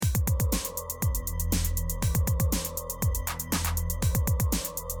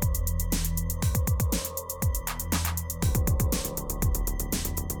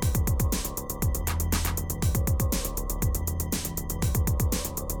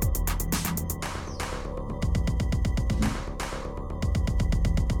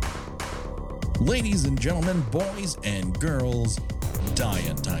Ladies and gentlemen, boys and girls,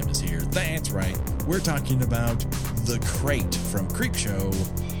 die-in time is here. That's right. We're talking about The Crate from Creepshow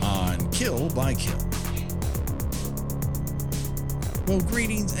on Kill by Kill. Well,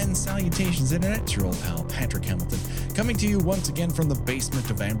 greetings and salutations, Internet. It's your old pal, Patrick Hamilton, coming to you once again from the basement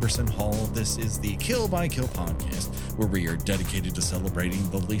of Amberson Hall. This is the Kill by Kill podcast, where we are dedicated to celebrating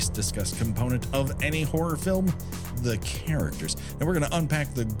the least discussed component of any horror film, the characters. And we're going to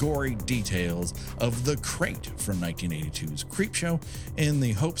unpack the gory details of The Crate from 1982's Creepshow in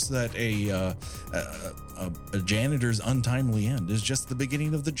the hopes that a janitor's untimely end is just the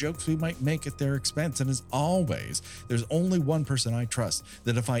beginning of the jokes we might make at their expense. And as always, there's only one person I trust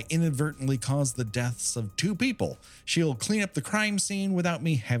that if I inadvertently cause the deaths of two people, she'll clean up the crime scene without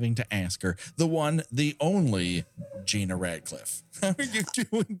me having to ask her. The one, the only Gina Radcliffe. How are you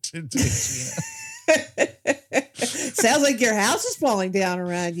doing today, Gina? Sounds like your house is falling down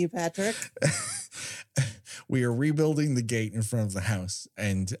around you, Patrick. We are rebuilding the gate in front of the house,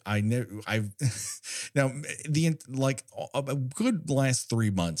 and now a good last 3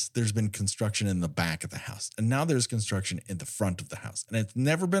 months, there's been construction in the back of the house, and now there's construction in the front of the house, and it's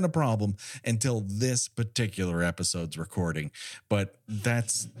never been a problem until this particular episode's recording. But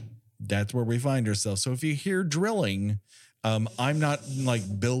that's where we find ourselves. So if you hear drilling, I'm not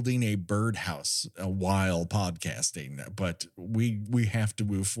like building a birdhouse while podcasting, but we have to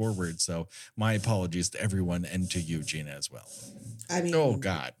move forward. So my apologies to everyone and to you, Gina, as well. I mean, oh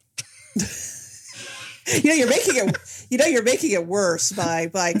God. You're making it worse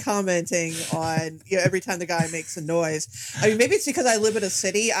by commenting on, every time the guy makes a noise. I mean, maybe it's because I live in a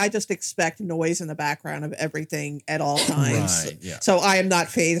city. I just expect noise in the background of everything at all times. Right, yeah. So I am not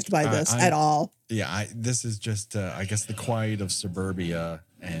fazed by this at all. Yeah, this is just, I guess, the quiet of suburbia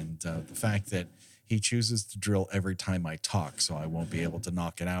and the fact that he chooses to drill every time I talk, so I won't be able to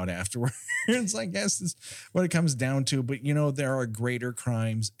knock it out afterwards, I guess, is what it comes down to. But, there are greater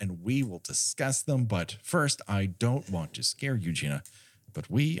crimes, and we will discuss them. But first, I don't want to scare you, Gina,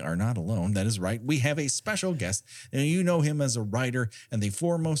 but we are not alone. That is right. We have a special guest, and you know him as a writer and the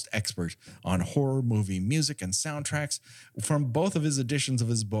foremost expert on horror movie music and soundtracks from both of his editions of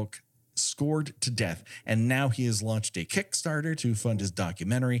his book, Scored to Death, and now he has launched a Kickstarter to fund his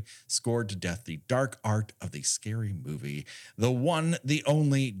documentary, Scored to Death, The Dark Art of the Scary Movie. The one, the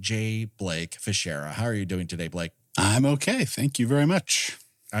only J. Blake Fichera. How are you doing today, Blake? I'm okay. Thank you very much.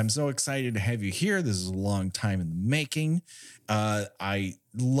 I'm so excited to have you here. This is a long time in the making. I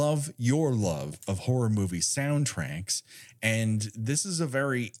love your love of horror movie soundtracks, and this is a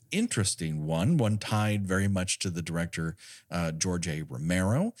very interesting one tied very much to the director, George A.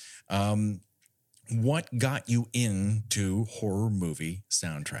 Romero. What got you into horror movie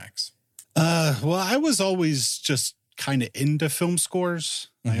soundtracks? Well, I was always just kind of into film scores.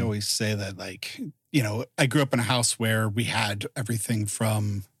 Mm-hmm. I always say that, I grew up in a house where we had everything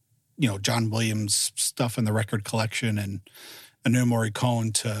from, John Williams stuff in the record collection and Ennio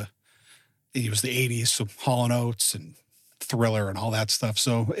Morricone to, it was the 80s, so Hall & Oates and Thriller and all that stuff.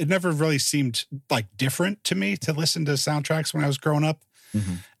 So it never really seemed different to me to listen to soundtracks when I was growing up.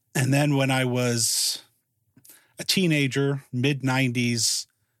 Mm-hmm. And then when I was a teenager, mid-90s,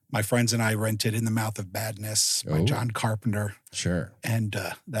 my friends and I rented In the Mouth of Madness by John Carpenter. Sure. And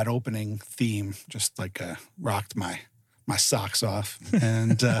that opening theme just rocked my socks off.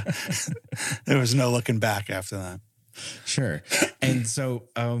 And there was no looking back after that. Sure. And so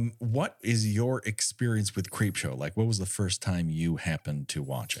what is your experience with Creepshow? What was the first time you happened to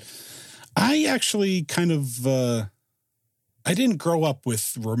watch it? I actually I didn't grow up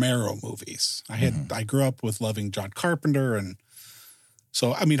with Romero movies. I grew up with loving John Carpenter, and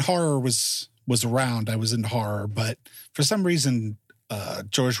so horror was around. I was into horror, but for some reason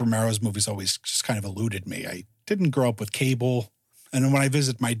George Romero's movies always just kind of eluded me. I didn't grow up with cable, and then when I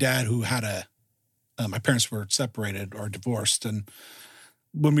visited my dad, who had my parents were separated or divorced, and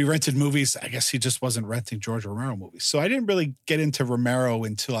when we rented movies, I guess he just wasn't renting George Romero movies. So I didn't really get into Romero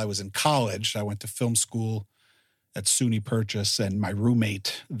until I was in college. I went to film school at SUNY Purchase, and my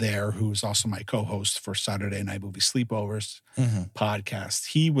roommate there, who's also my co-host for Saturday Night Movie Sleepovers podcast,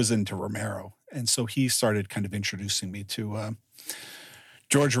 he was into Romero. And so he started kind of introducing me to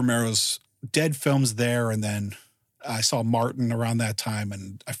George Romero's Dead films there. And then I saw Martin around that time,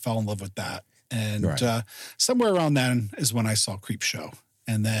 and I fell in love with that. And somewhere around then is when I saw Creepshow.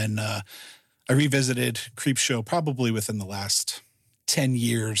 And then I revisited Creepshow probably within the last 10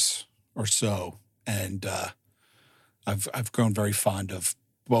 years or so. And I've grown very fond of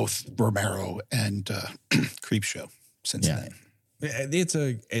both Romero and Creepshow since then.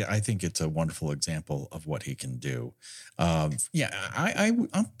 I think it's a wonderful example of what he can do. I'm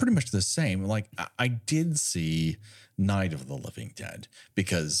pretty much the same. Like I did see Night of the Living Dead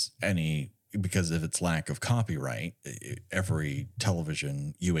because of its lack of copyright, every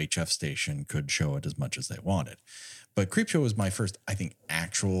television UHF station could show it as much as they wanted. But Creepshow was my first, I think,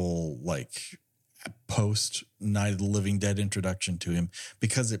 actual like post Night of the Living Dead introduction to him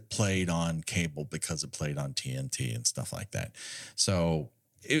because it played on cable, because it played on TNT and stuff like that. So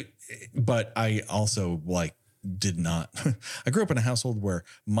but I also like did not. I grew up in a household where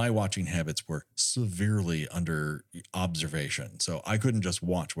my watching habits were severely under observation. So I couldn't just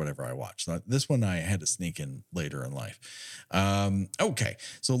watch whatever I watched. So this one I had to sneak in later in life. Okay,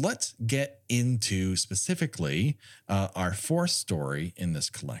 so let's get into specifically our fourth story in this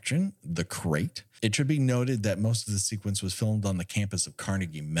collection, The Crate. It should be noted that most of the sequence was filmed on the campus of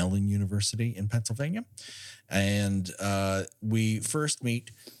Carnegie Mellon University in Pennsylvania. And we first meet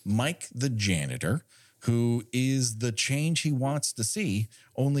Mike the janitor, who is the change he wants to see,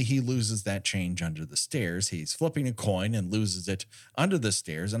 only he loses that change under the stairs. He's flipping a coin and loses it under the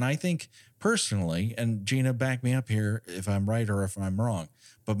stairs. And I think personally, and Gina, back me up here if I'm right or if I'm wrong,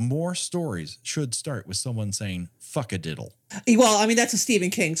 but more stories should start with someone saying, fuck a diddle. Well, I mean, that's a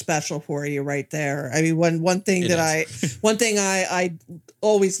Stephen King special for you right there. I mean, one thing I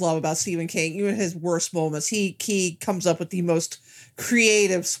always love about Stephen King, even his worst moments, he comes up with the most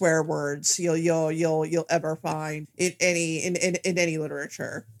creative swear words you'll ever find in any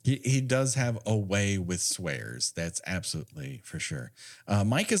literature. He does have a way with swears. That's absolutely for sure.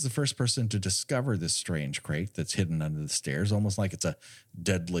 Mike is the first person to discover this strange crate that's hidden under the stairs, almost like it's a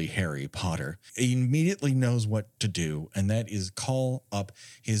deadly Harry Potter. He immediately knows what to do, and that is call up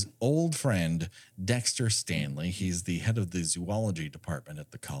his old friend, Dexter Stanley. He's the head of the zoology department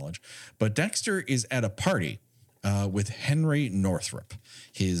at the college. But Dexter is at a party with Henry Northrop,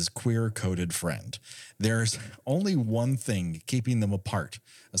 his queer-coded friend. There's only one thing keeping them apart,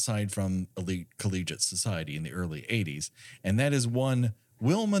 aside from elite collegiate society in the early 80s, and that is one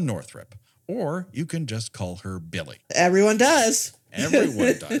Wilma Northrop, or you can just call her Billy. Everyone does.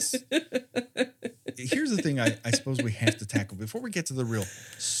 Everyone does. Here's the thing I suppose we have to tackle before we get to the real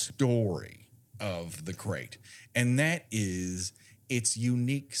story of The Crate, and that is its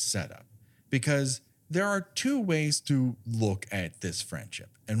unique setup, because there are two ways to look at this friendship.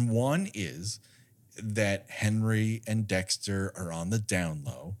 And one is that Henry and Dexter are on the down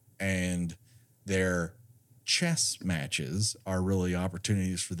low, and their chess matches are really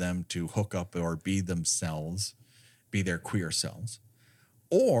opportunities for them to hook up or be themselves, be their queer selves.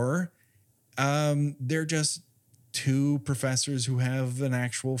 Or they're just two professors who have an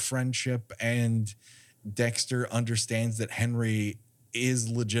actual friendship, and Dexter understands that Henry is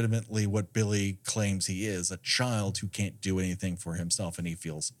legitimately what Billy claims he is, a child who can't do anything for himself, and he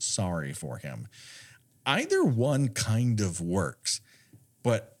feels sorry for him. Either one kind of works,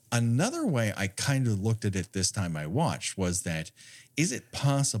 but another way I kind of looked at it this time I watched was that, is it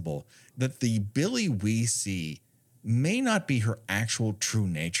possible that the Billy we see may not be her actual true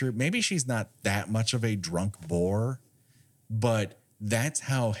nature? Maybe she's not that much of a drunk bore, but that's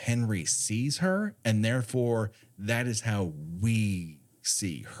how Henry sees her, and therefore that is how we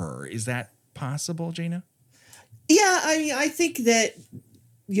see her. Is that possible, Gina? Yeah, I mean, I think that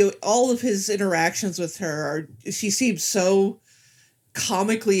all of his interactions with her she seems so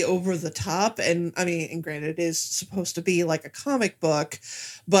comically over the top, and I mean, and granted, it is supposed to be like a comic book,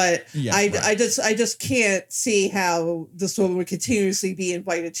 but yeah, I just can't see how this woman would continuously be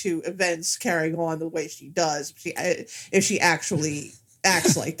invited to events carrying on the way she does if she actually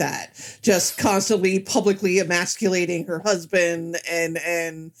acts like that, just constantly publicly emasculating her husband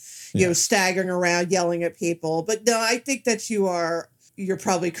and you know, staggering around yelling at people. But no, I think that you're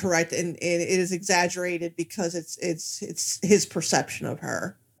probably correct, and it is exaggerated because it's his perception of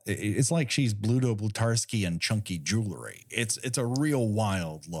her. It's like she's Bluto Blutarsky and chunky jewelry. It's a real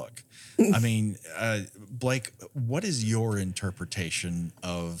wild look. I mean, Blake, what is your interpretation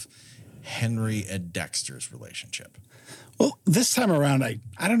of Henry and Dexter's relationship? Well, this time around, I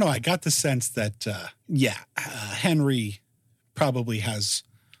don't know. I got the sense that, Henry probably has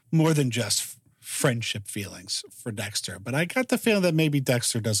more than just friendship feelings for Dexter, but I got the feeling that maybe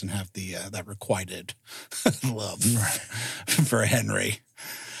Dexter doesn't have the that requited love for Henry.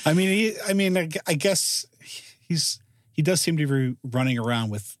 I mean, I guess he does seem to be running around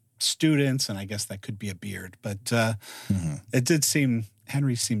with students, and I guess that could be a beard, but it did seem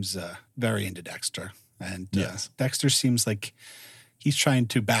Henry seems very into Dexter. And yes. Dexter seems like he's trying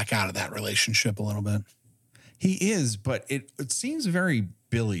to back out of that relationship a little bit. He is, but it seems very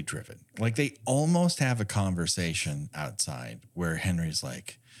Billy driven. Like they almost have a conversation outside where Henry's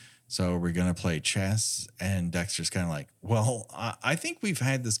like, so we're going to play chess. And Dexter's kind of like, well, I think we've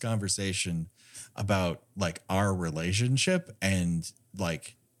had this conversation about like our relationship, and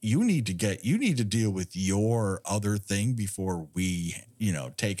like, you need to deal with your other thing before we,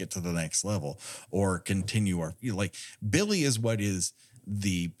 take it to the next level or continue our, like Billy is what is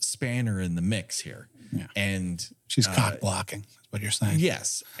the spanner in the mix here. Yeah. And she's cock blocking, is what you're saying.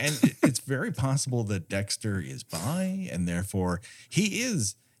 Yes. And it's very possible that Dexter is bi, and therefore he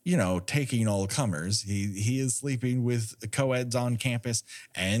is, taking all comers. He is sleeping with co-eds on campus,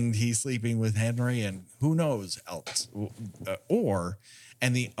 and he's sleeping with Henry, and who knows else.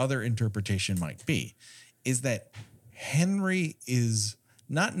 And the other interpretation might be is that Henry is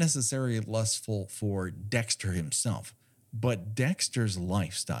not necessarily lustful for Dexter himself, but Dexter's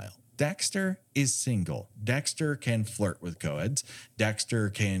lifestyle. Dexter is single. Dexter can flirt with co-eds.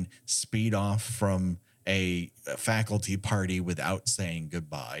 Dexter can speed off from a faculty party without saying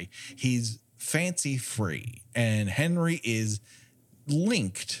goodbye. He's fancy free. And Henry is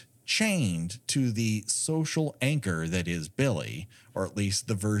chained to the social anchor that is Billy, or at least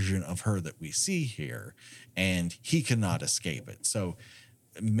the version of her that we see here, and he cannot escape it. So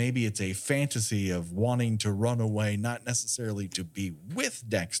maybe it's a fantasy of wanting to run away, not necessarily to be with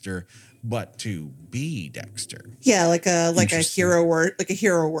Dexter, but to be Dexter. Yeah, like a hero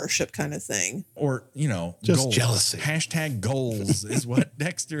worship kind of thing. Or, just goals. Jealousy. Hashtag goals is what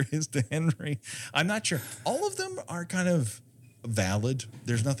Dexter is to Henry. I'm not sure. All of them are kind of valid.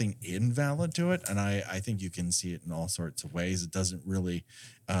 There's nothing invalid to it, and I think you can see it in all sorts of ways. It doesn't really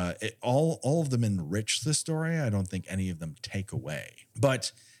all of them enrich the story. I don't think any of them take away.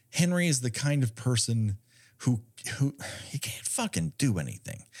 But Henry is the kind of person who he can't fucking do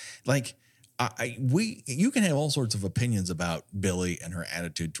anything. Like you can have all sorts of opinions about Billy and her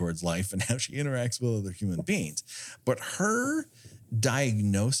attitude towards life and how she interacts with other human beings, but her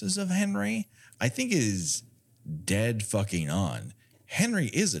diagnosis of Henry, I think, is dead fucking on. Henry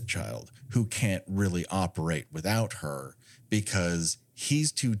is a child who can't really operate without her because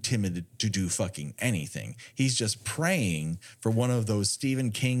he's too timid to do fucking anything. He's just praying for one of those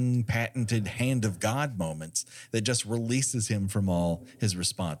Stephen King patented hand of God moments that just releases him from all his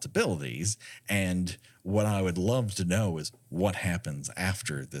responsibilities. And what I would love to know is what happens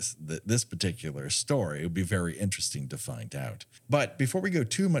after this particular story. It would be very interesting to find out. But before we go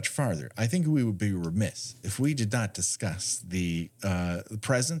too much farther, I think we would be remiss if we did not discuss the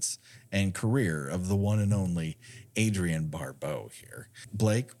presence and career of the one and only Adrienne Barbeau here.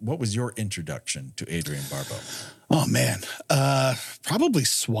 Blake, what was your introduction to Adrienne Barbeau? Oh, man. Probably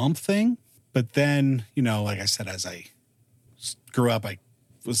Swamp Thing. But then, like I said, as I grew up, I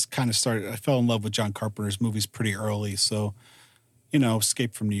fell in love with John Carpenter's movies pretty early. So,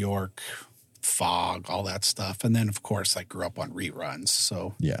 Escape from New York, Fog, all that stuff. And then, of course, I grew up on reruns.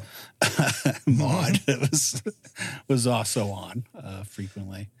 So, yeah, Maude was also on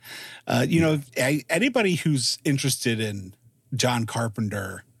frequently. Anybody who's interested in John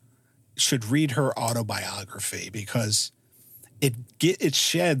Carpenter should read her autobiography, because it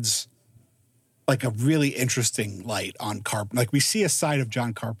sheds like a really interesting light on Carpenter. Like, we see a side of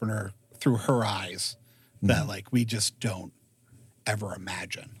John Carpenter through her eyes that like we just don't ever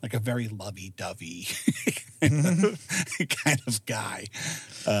imagine, like a very lovey-dovey kind of guy.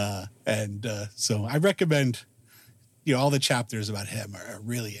 So I recommend, all the chapters about him are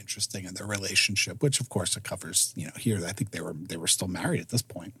really interesting, in their relationship, which of course it covers, here, I think they were still married at this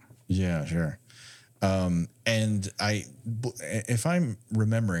point. Yeah, sure. And if I'm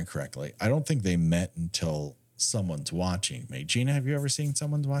remembering correctly, I don't think they met until Someone's Watching Me. Gina, have you ever seen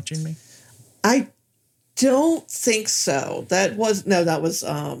Someone's Watching Me? I don't think so. That was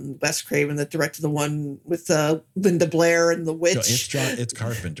Wes Craven that directed the one with Linda Blair and the witch. No, it's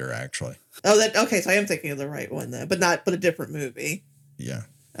Carpenter, actually. Okay, so I am thinking of the right one then, but a different movie. Yeah.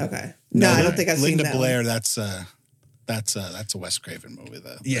 Okay. No, I don't think I've seen that. Linda Blair, that's a Wes Craven movie.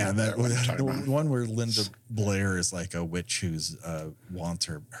 The one where Linda Blair is like a witch who's wants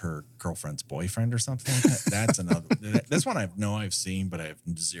her girlfriend's boyfriend or something like that. That's another. This one I've seen, but I have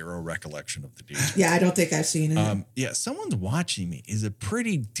zero recollection of the details. Yeah, I don't think I've seen it. Someone's Watching Me is a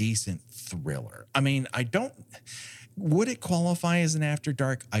pretty decent thriller. I mean, would it qualify as an After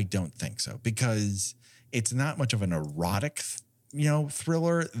Dark? I don't think so, because it's not much of an erotic,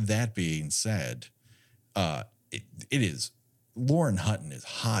 thriller. That being said, it is. Lauren Hutton is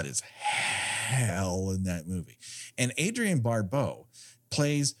hot as hell in that movie. And Adrienne Barbeau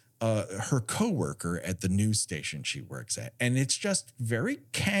plays her coworker at the news station she works at. And it's just very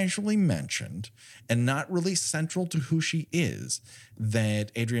casually mentioned and not really central to who she is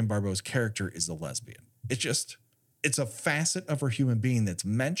that Adrienne Barbeau's character is a lesbian. It's a facet of her human being that's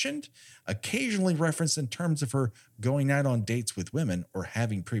mentioned, occasionally referenced in terms of her going out on dates with women or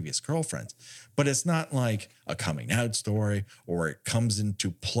having previous girlfriends. But it's not like a coming out story or it comes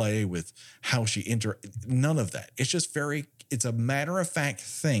into play with how she none of that. It's just it's a matter of fact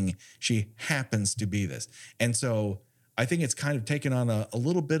thing. She happens to be this. And so I think it's kind of taken on a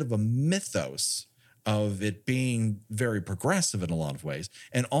little bit of a mythos of it being very progressive in a lot of ways.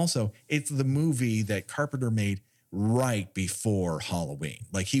 And also it's the movie that Carpenter made right before Halloween.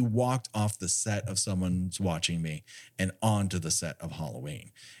 Like he walked off the set of Someone's Watching Me and onto the set of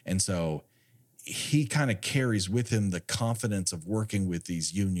Halloween. And so he kind of carries with him the confidence of working with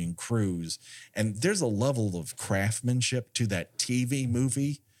these union crews. And there's a level of craftsmanship to that TV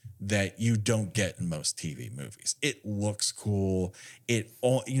movie that you don't get in most TV movies. It looks cool. It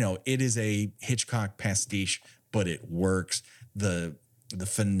is a Hitchcock pastiche, but it works. The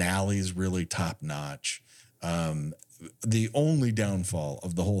finale is really top notch. The only downfall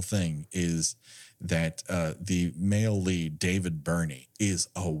of the whole thing is that the male lead, David Burney, is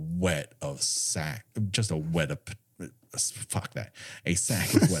a sack of wet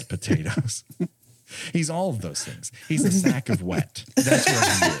potatoes. He's all of those things. He's a sack of wet. That's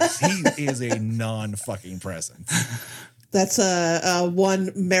what he is. He is a non-fucking presence. That's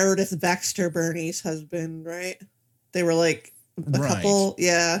one Meredith Baxter Burney's husband, right? They were like a couple.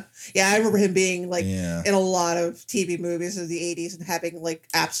 Yeah. I remember him being like in a lot of TV movies of the 80s and having like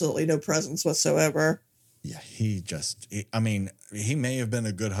absolutely no presence whatsoever. Yeah, he may have been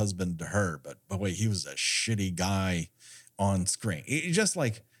a good husband to her, but wait, he was a shitty guy on screen. It just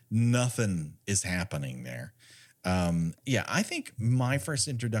like nothing is happening there. I think my first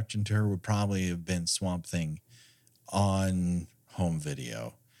introduction to her would probably have been Swamp Thing on home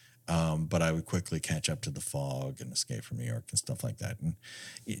video. But I would quickly catch up to The Fog and Escape from New York and stuff like that. And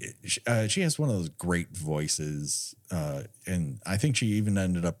she has one of those great voices. And I think she even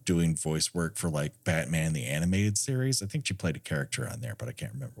ended up doing voice work for like Batman, the animated series. I think she played a character on there, but I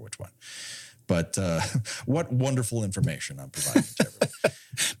can't remember which one. But what wonderful information I'm providing to everyone.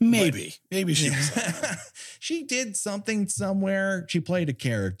 Maybe she she did something somewhere. She played a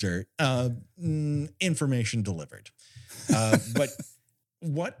character. Information delivered. But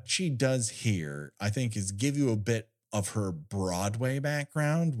what she does here, I think, is give you a bit of her Broadway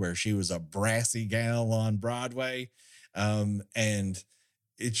background, where she was a brassy gal on Broadway.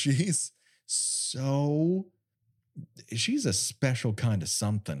 She's a special kind of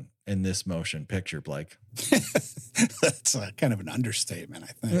something in this motion picture, Blake. That's kind of an understatement,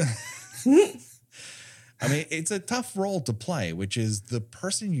 I think. I mean, it's a tough role to play, which is the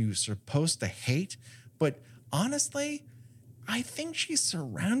person you're supposed to hate. But honestly, I think she's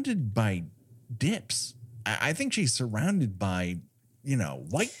surrounded by dips. I think she's surrounded by,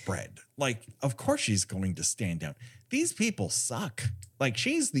 white bread. Like, of course she's going to stand out. These people suck. Like,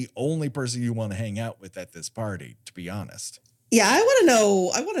 she's the only person you want to hang out with at this party, to be honest. Yeah, I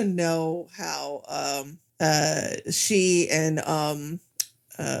want to know how she and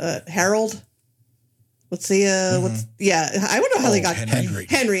Harold. I want to know how they got Henry.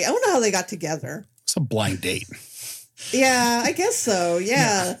 I want to know how they got together. It's a blind date. Yeah, I guess so.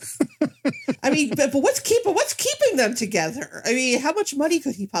 Yeah. I mean, but what's keeping them together? I mean, how much money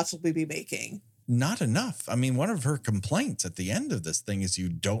could he possibly be making? Not enough. I mean, one of her complaints at the end of this thing is you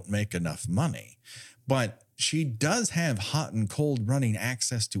don't make enough money. But she does have hot and cold running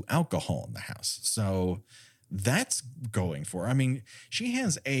access to alcohol in the house. So that's going for her. I mean, she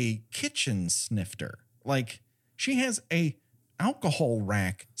has a kitchen snifter. Like, she has a alcohol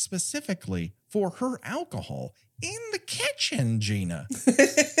rack specifically for her alcohol in the kitchen, Gina.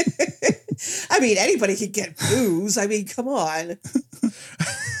 I mean, anybody could get booze. I mean, come on.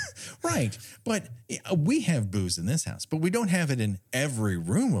 Right. But we have booze in this house, but we don't have it in every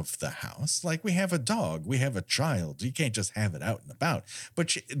room of the house. Like, we have a dog, we have a child. You can't just have it out and about.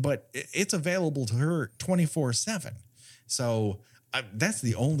 But it's available to her 24/7. So that's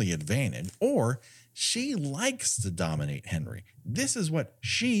the only advantage. Or she likes to dominate Henry. This is what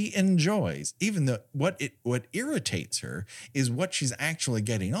she enjoys, even though what irritates her is what she's actually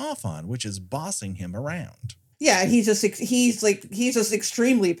getting off on, which is bossing him around. Yeah, he's just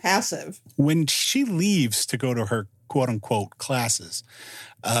extremely passive. When she leaves to go to her quote unquote classes,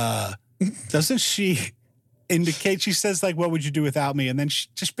 doesn't she indicate? She says like, "What would you do without me?" And then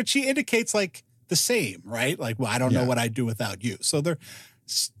she indicates like the same, right? Like, well, I don't know what I'd do without you. So there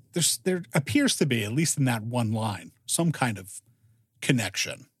appears to be, at least in that one line, some kind of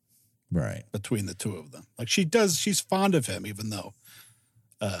connection. Right. between the two of them. Like she's fond of him, even though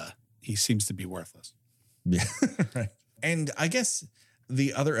he seems to be worthless. Yeah. Right. And I guess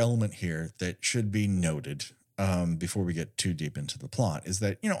the other element here that should be noted before we get too deep into the plot is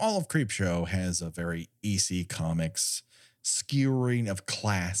that, all of Creepshow has a very EC Comics skewering of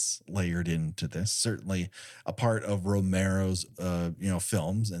class layered into this. Certainly a part of Romero's,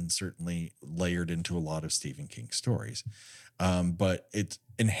 films, and certainly layered into a lot of Stephen King stories. But it's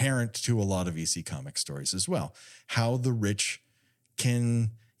inherent to a lot of EC Comics stories as well. How the rich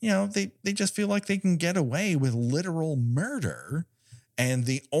can, they just feel like they can get away with literal murder. And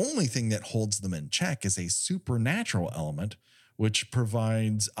the only thing that holds them in check is a supernatural element, which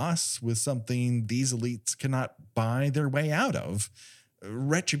provides us with something these elites cannot buy their way out of: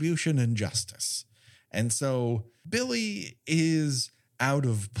 retribution and justice. And so Billy is out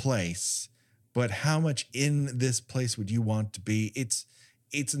of place, but how much in this place would you want to be?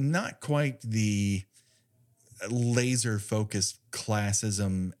 It's not quite the laser focused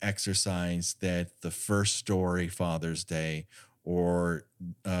classism exercise that the first story, Father's Day, or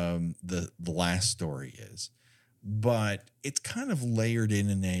the last story is, but it's kind of layered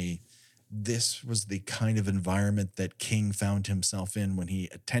in this was the kind of environment that King found himself in when he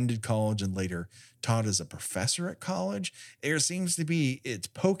attended college and later taught as a professor at college. There seems to be, it's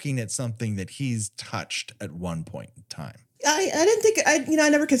poking at something that he's touched at one point in time. I didn't think I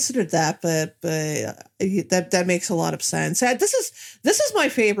never considered that, but that makes a lot of sense. This is my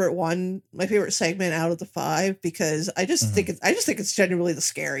favorite one, my favorite segment out of the 5, because I just think it's genuinely the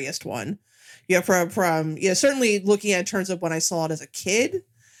scariest one. From certainly looking at in terms of when I saw it as a kid,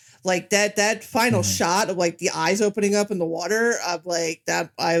 like that final shot of like the eyes opening up in the water, of like that,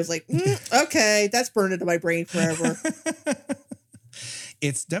 I was like, okay, that's burned into my brain forever.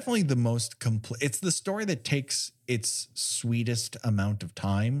 It's definitely the most complete. It's the story that takes its sweetest amount of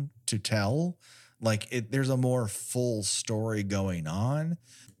time to tell. Like there's a more full story going on.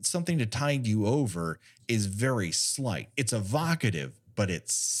 Something to tide you over is very slight. It's evocative, but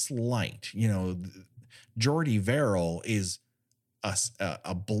it's slight. Jordy Verrill is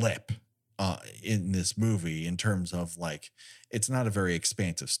a blip in this movie in terms of like, it's not a very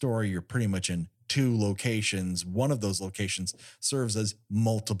expansive story. You're pretty much in 2 locations. One of those locations serves as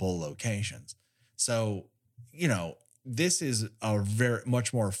multiple locations. So, this is a very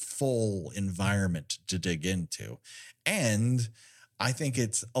much more full environment to dig into. And I think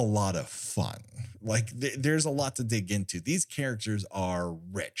it's a lot of fun. Like there's a lot to dig into. These characters are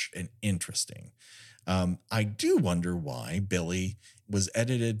rich and interesting. I do wonder why Billy was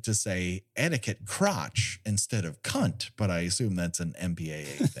edited to say etiquette crotch instead of cunt, but I assume that's an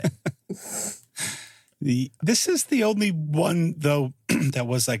MPAA thing. This is the only one, though, that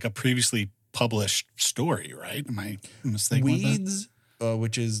was like a previously published story, right? Am I mistaken? Weeds,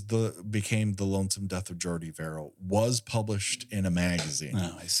 which became The Lonesome Death of Jordy Verrill, was published in a magazine.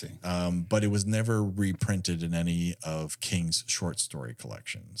 Oh, I see. But it was never reprinted in any of King's short story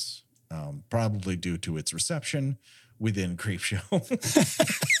collections, probably due to its reception within Creepshow.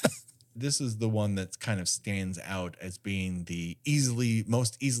 This is the one that kind of stands out as being the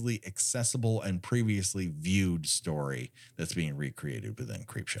most easily accessible and previously viewed story that's being recreated within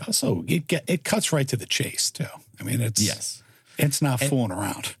Creepshow. Also, it cuts right to the chase too. I mean, it's not fooling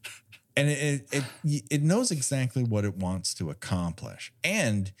around, and it knows exactly what it wants to accomplish.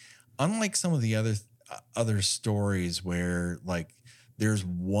 And unlike some of the other stories where like there's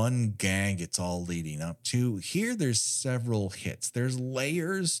one gag it's all leading up to, here there's several hits. There's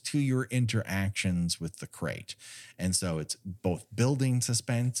layers to your interactions with the crate. And so it's both building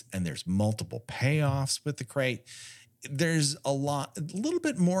suspense and there's multiple payoffs with the crate. There's a little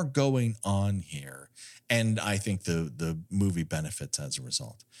bit more going on here. And I think the movie benefits as a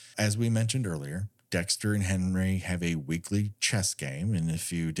result. As we mentioned earlier, Dexter and Henry have a weekly chess game. And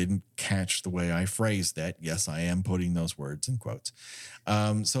if you didn't catch the way I phrased that, yes, I am putting those words in quotes.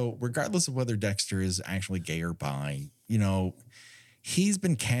 So regardless of whether Dexter is actually gay or bi, he's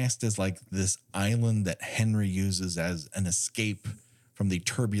been cast as like this island that Henry uses as an escape from the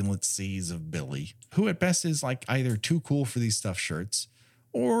turbulent seas of Billy, who at best is like either too cool for these stuffed shirts,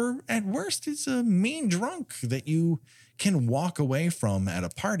 or at worst is a mean drunk that you can walk away from at a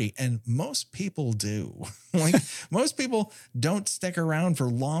party. And most people do. Like most people don't stick around for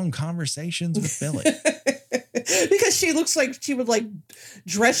long conversations with Billy. Because she looks like she would like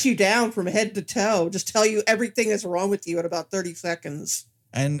dress you down from head to toe, just tell you everything that's wrong with you in about 30 seconds.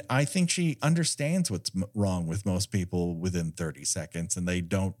 And I think she understands what's wrong with most people within 30 seconds, and they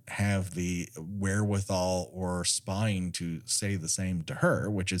don't have the wherewithal or spine to say the same to her,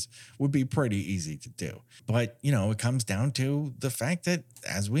 which would be pretty easy to do. But, it comes down to the fact that,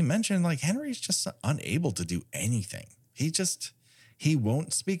 as we mentioned, like, Henry's just unable to do anything. He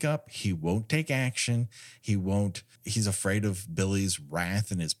won't speak up. He won't take action. He's afraid of Billy's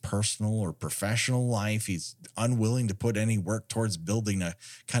wrath in his personal or professional life. He's unwilling to put any work towards building a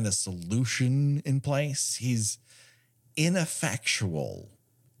kind of solution in place. He's ineffectual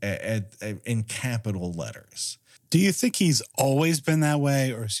in capital letters. Do you think he's always been that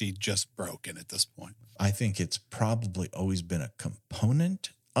way, or is he just broken at this point? I think it's probably always been a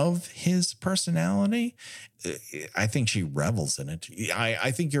component of his personality. I think she revels in it.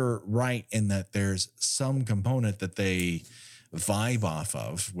 I think you're right in that there's some component that they vibe off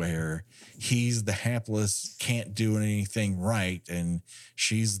of, where he's the hapless, can't do anything right, and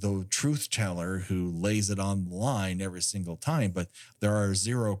she's the truth teller who lays it on the line every single time. But there are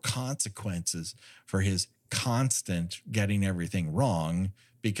zero consequences for his constant getting everything wrong,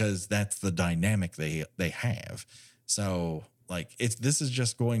 because that's the dynamic they have. So, like, this is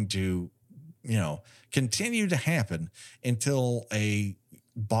just going to, continue to happen until a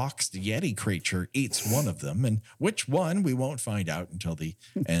boxed Yeti creature eats one of them, and which one we won't find out until the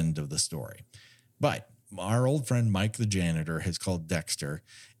end of the story. But our old friend Mike the janitor has called Dexter,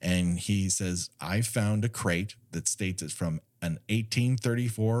 and he says, I found a crate that states it's from an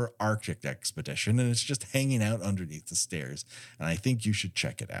 1834 Arctic expedition, and it's just hanging out underneath the stairs, and I think you should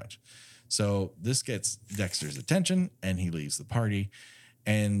check it out. So this gets Dexter's attention, and he leaves the party.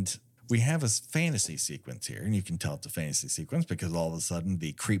 And we have a fantasy sequence here, and you can tell it's a fantasy sequence because all of a sudden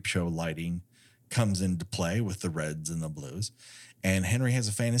the creep show lighting comes into play with the reds and the blues. And Henry has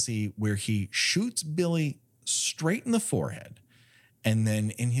a fantasy where he shoots Billy straight in the forehead. And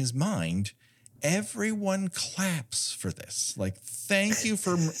then in his mind, everyone claps for this. Like, thank you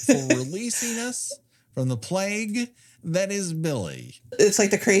for releasing us from the plague that is Billy. It's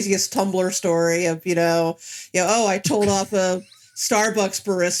like the craziest Tumblr story of, I told off a Starbucks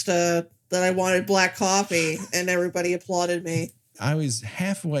barista that I wanted black coffee, and everybody applauded me. I was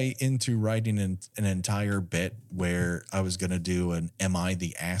halfway into writing an entire bit where I was going to do an Am I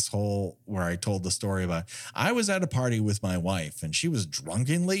the Asshole, where I told the story about I was at a party with my wife and she was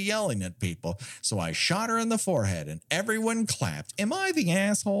drunkenly yelling at people. So I shot her in the forehead and everyone clapped. Am I the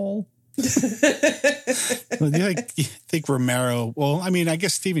asshole? Well, you think Romero, well, I mean, I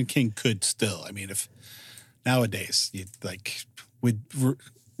guess Stephen King could still. I mean, if nowadays would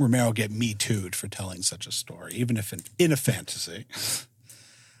Romero get Me Too'd for telling such a story, even if in a fantasy?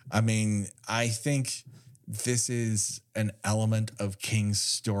 I mean, I think this is an element of King's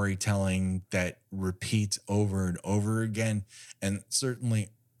storytelling that repeats over and over again. And certainly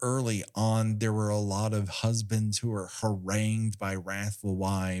early on, there were a lot of husbands who were harangued by wrathful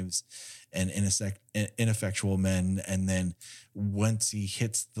wives and ineffectual men. And then once he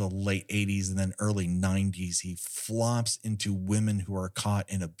hits the late 80s and then early 90s, he flops into women who are caught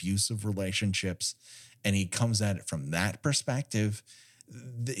in abusive relationships. And he comes at it from that perspective.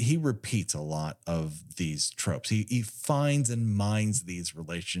 He repeats a lot of these tropes. He finds and mines these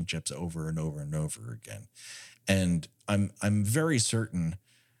relationships over and over and over again. And I'm very certain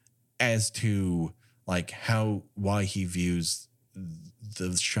as to why he views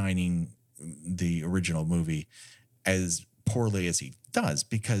The Shining, the original movie, as poorly as he does,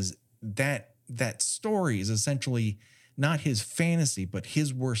 because that story is essentially not his fantasy, but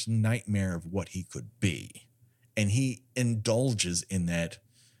his worst nightmare of what he could be. And he indulges in that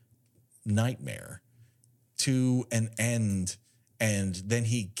nightmare to an end. And then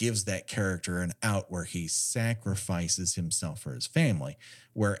he gives that character an out where he sacrifices himself for his family.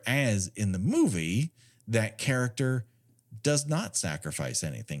 Whereas in the movie, that character does not sacrifice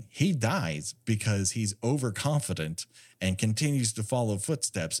anything. He dies because he's overconfident and continues to follow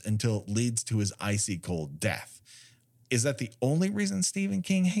footsteps until it leads to his icy cold death. Is that the only reason Stephen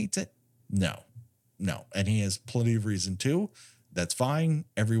King hates it? No. And he has plenty of reason too. That's fine.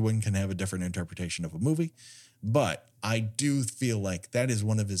 Everyone can have a different interpretation of a movie. But I do feel like that is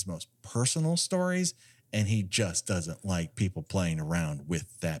one of his most personal stories, and he just doesn't like people playing around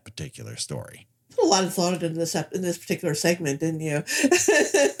with that particular story. Put a lot of thought into this in this particular segment, didn't you?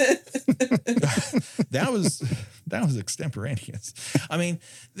 That was extemporaneous. I mean,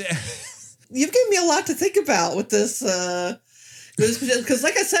 you've given me a lot to think about with this. Because,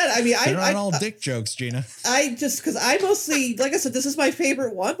 like I said, I mean, they're not all dick jokes, Gina. Because I mostly, like I said, this is my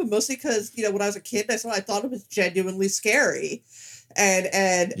favorite one, but mostly because when I was a kid, I thought it was genuinely scary,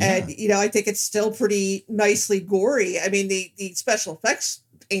 And you know, I think it's still pretty nicely gory. I mean, the special effects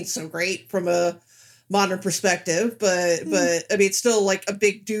ain't so great from a modern perspective, but I mean, it's still like a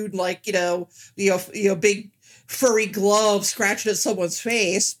big dude, like big furry glove scratching at someone's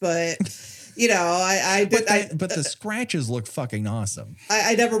face, but. You know, but the scratches look fucking awesome.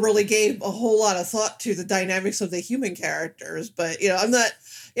 I never really gave a whole lot of thought to the dynamics of the human characters, but you know, I'm not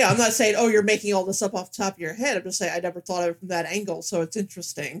saying, oh, you're making all this up off the top of your head. I'm just saying I never thought of it from that angle, so it's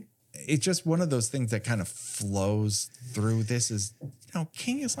interesting. It's just one of those things that kind of flows through this. Is, you know,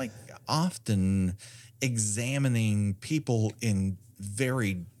 King is like often examining people in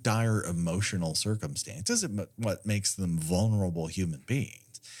very dire emotional circumstances, what makes them vulnerable human beings.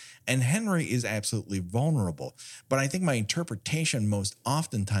 And Henry is absolutely vulnerable. But I think my interpretation most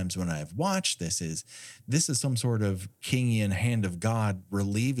oftentimes when I've watched this is some sort of Kingian hand of God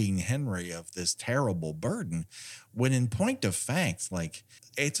relieving Henry of this terrible burden, when in point of fact, like,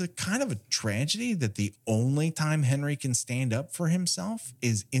 it's a kind of a tragedy that the only time Henry can stand up for himself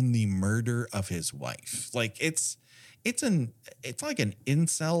is in the murder of his wife. Like, it's like an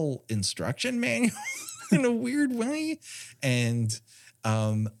incel instruction manual in a weird way. And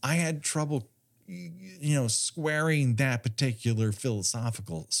I had trouble, you know, squaring that particular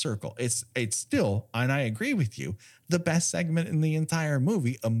philosophical circle. It's still, and I agree with you, the best segment in the entire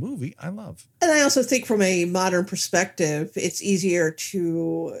movie, a movie I love. And I also think from a modern perspective, it's easier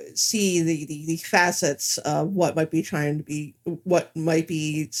to see the facets of what might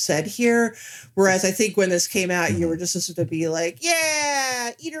be said here. Whereas I think when this came out, you were just supposed to be like, yeah,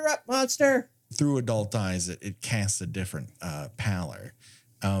 eat her up, monster. Through adult eyes, it casts a different pallor.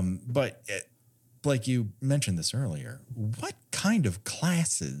 But like you mentioned this earlier, what kind of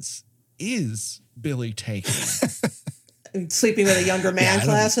classes is Billy taking? Sleeping with a younger man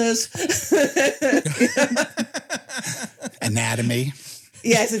classes. Anatomy.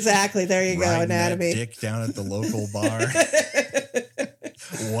 Yes, exactly. There you go. Anatomy. That dick down at the local bar.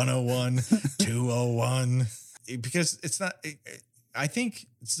 101, 201. Because it's not... I think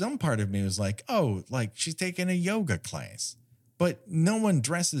some part of me was like, oh, like she's taking a yoga class, but no one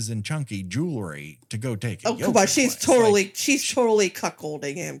dresses in chunky jewelry to go take a yoga come on. class. She's totally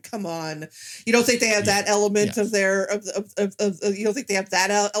cuckolding him. Come on. You don't think they have that element of their, you don't think they have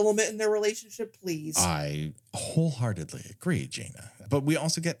that element in their relationship? Please. I wholeheartedly agree, Gina. But we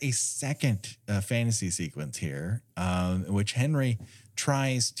also get a second fantasy sequence here, in which Henry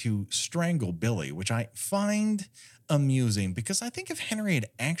tries to strangle Billy, which I find amusing, because I think if Henry had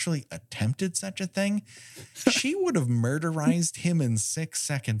actually attempted such a thing, she would have murderized him in 6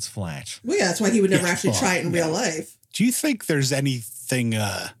 seconds flat. Well, yeah, that's why he would never actually try it in real life. Do you think there's anything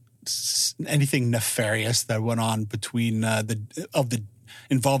nefarious that went on between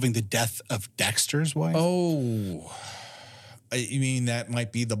involving the death of Dexter's wife? Oh, you mean that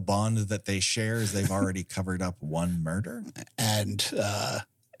might be the bond that they share, as they've already covered up one murder? And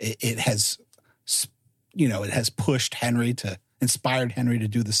it has pushed Henry inspired Henry to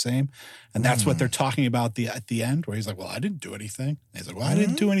do the same. And that's what they're talking about at the end, where he's like, well, I didn't do anything. And he's like, well, I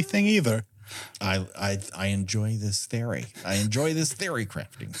didn't do anything either. I enjoy this theory. I enjoy this theory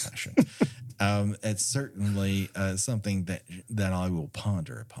crafting session. It's certainly something that I will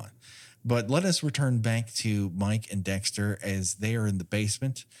ponder upon. But let us return back to Mike and Dexter as they are in the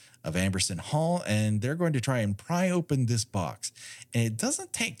basement of Amberson Hall, and they're going to try and pry open this box. And it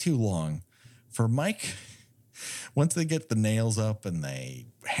doesn't take too long for Mike, once they get the nails up and they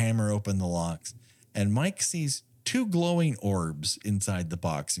hammer open the locks, and Mike sees 2 glowing orbs inside the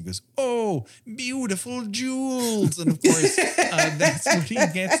box and goes, oh, beautiful jewels. And of course, that's when he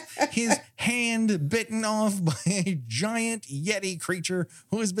gets his hand bitten off by a giant Yeti creature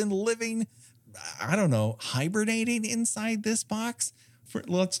who has been living, I don't know, hibernating inside this box.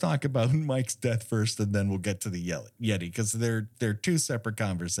 Let's talk about Mike's death first, and then we'll get to the Yeti, because they're 2 separate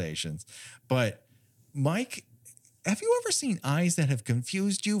conversations. But Mike, have you ever seen eyes that have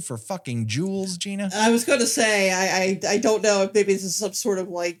confused you for fucking jewels, Gina? I was going to say, I don't know if maybe this is some sort of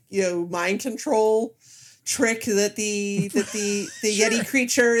mind control trick that the Sure. Yeti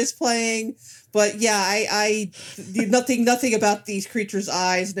creature is playing. But yeah, I nothing about these creatures'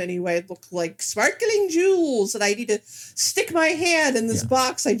 eyes in any way look like sparkling jewels, and I need to stick my hand in this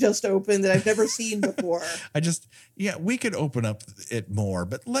box I just opened that I've never seen before. We could open up it more,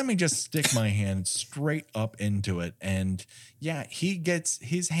 but let me just stick my hand straight up into it. And he gets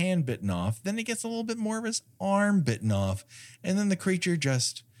his hand bitten off. Then he gets a little bit more of his arm bitten off. And then the creature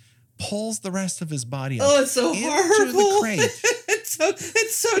just pulls the rest of his body up. Oh, it's so into horrible. The crate.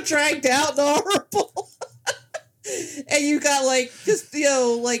 It's so dragged out and horrible. And you got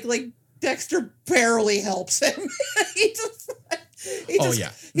Dexter barely helps him. He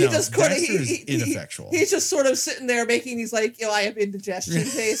just couldn't. Dexter is ineffectual. He's just sort of sitting there making these like, I have indigestion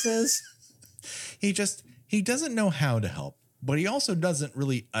faces. He doesn't know how to help, but he also doesn't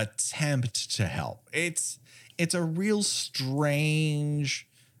really attempt to help. It's a real strange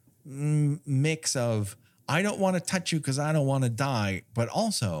mix of, I don't want to touch you because I don't want to die, but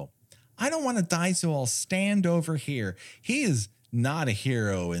also I don't want to die, so I'll stand over here. He is not a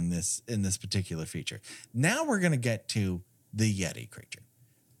hero in this particular feature. Now we're going to get to the Yeti creature.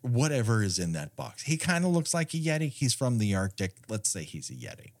 Whatever is in that box. He kind of looks like a Yeti. He's from the Arctic. Let's say he's a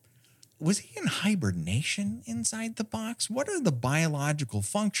Yeti. Was he in hibernation inside the box? What are the biological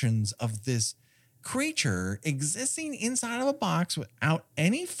functions of this creature existing inside of a box without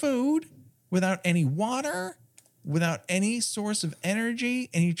any food, without any water, without any source of energy,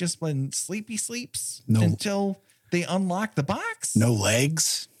 and he just been sleepy sleeps until they unlock the box? No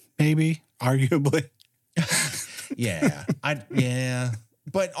legs, maybe, arguably. Yeah.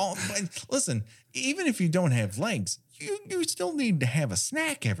 But listen, even if you don't have legs, you still need to have a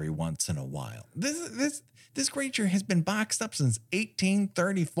snack every once in a while. This creature has been boxed up since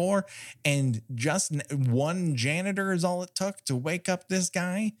 1834, and just one janitor is all it took to wake up this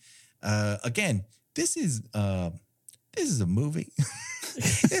guy. Again, this is a movie.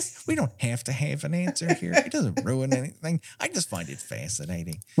 We don't have to have an answer here. It doesn't ruin anything. I just find it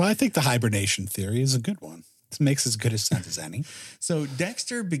fascinating. Well, I think the hibernation theory is a good one. It makes as good a sense as any. So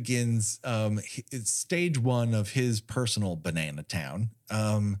Dexter begins stage one of his personal banana town.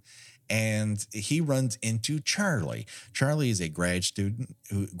 And he runs into Charlie. Charlie is a grad student,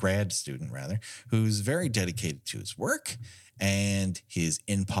 who's very dedicated to his work and his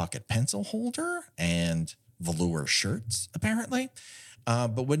in-pocket pencil holder and velour shirts, apparently.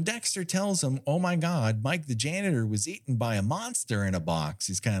 But when Dexter tells him, oh my God, Mike the janitor was eaten by a monster in a box,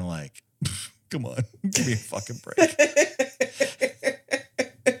 he's kind of like, come on, give me a fucking break.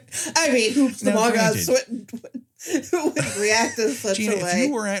 I mean, who would react in such Gina, a way? if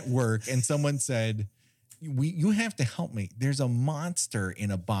you were at work and someone said, you have to help me, there's a monster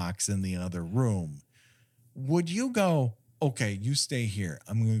in a box in the other room, would you go, okay, you stay here,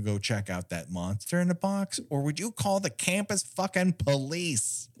 I'm going to go check out that monster in the box? Or would you call the campus fucking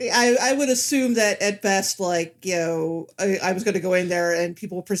police? I would assume that at best, like, I was going to go in there and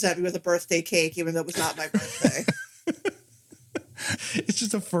people present me with a birthday cake, even though it was not my birthday. It's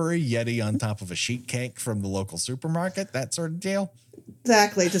just a furry Yeti on top of a sheet cake from the local supermarket, that sort of deal.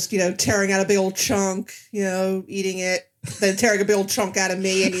 Exactly. Just, tearing out a big old chunk, eating it, then tearing a big old chunk out of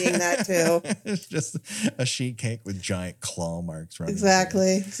me and eating that too. It's just a sheet cake with giant claw marks running.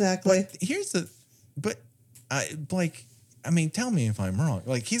 Exactly. But Blake, I mean, tell me if I'm wrong.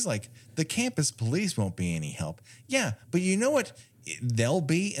 Like, he's like, the campus police won't be any help. Yeah, but you know what they'll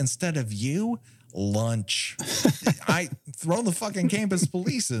be instead of you? Lunch. I throw the fucking campus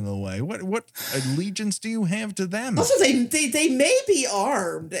police in the way. What allegiance do you have to them? Also, they may be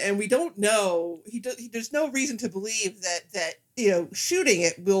armed, and we don't know. There's no reason to believe that shooting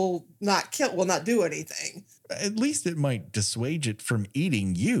it will not do anything. At least it might dissuade it from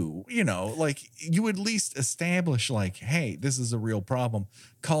eating you. Like, you at least establish, like, hey, this is a real problem.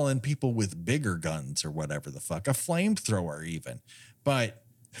 Call in people with bigger guns or whatever the fuck, a flamethrower even. But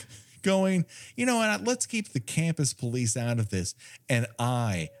going, you know what, let's keep the campus police out of this, and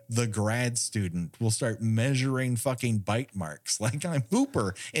I, the grad student, will start measuring fucking bite marks like I'm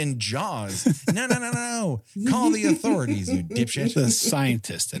Hooper in Jaws. No. Call the authorities, you dipshit. The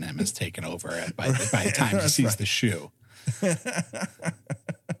scientist in him has taken over by the time he sees the shoe.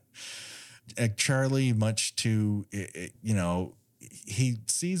 Charlie, much to, he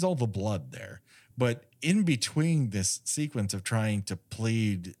sees all the blood there. But in between this sequence of trying to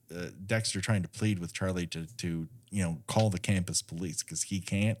plead, Dexter trying to plead with Charlie to call the campus police because he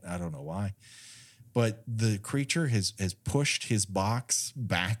can't. I don't know why. But the creature has pushed his box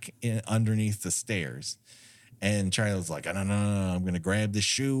back underneath the stairs. And Charlie's like, no, I'm going to grab this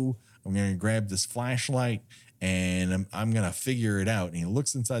shoe. I'm going to grab this flashlight. And I'm going to figure it out. And he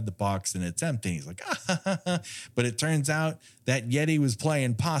looks inside the box and it's empty. He's like, But it turns out that Yeti was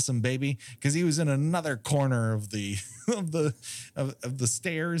playing possum, baby, because he was in another corner of the of the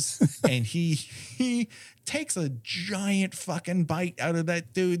stairs. And he takes a giant fucking bite out of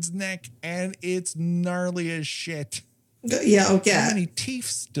that dude's neck. And it's gnarly as shit. Yeah, okay. How many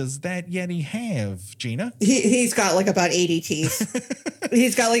teeth does that Yeti have, Gina? He's got like about 80 teeth.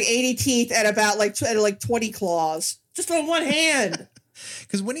 He's got like 80 teeth and about like 20 claws. Just on one hand.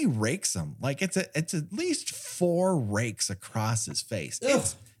 Because when he rakes them, like it's at least 4 rakes across his face. Ugh.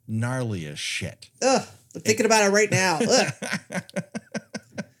 It's gnarly as shit. Ugh. I'm thinking about it right now. Ugh.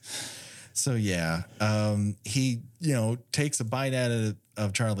 So yeah, he takes a bite out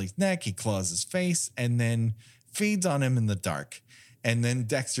of Charlie's neck. He claws his face and then feeds on him in the dark. And then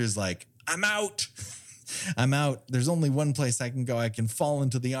Dexter's like, "I'm out. I'm out. There's only one place I can go. I can fall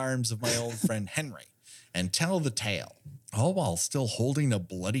into the arms of my old friend Henry and tell the tale." All while still holding a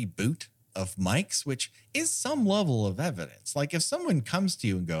bloody boot of Mike's, which is some level of evidence. Like if someone comes to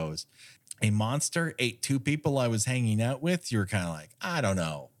you and goes, "A monster ate 2 people I was hanging out with," you're kind of like, I don't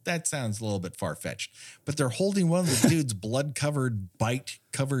know. That sounds a little bit far-fetched. But they're holding one of the dude's blood-covered,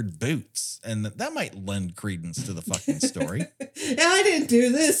 bite-covered boots. And that might lend credence to the fucking story. I didn't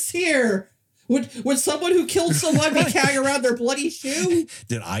do this here. Would someone who killed someone be carrying around their bloody shoe?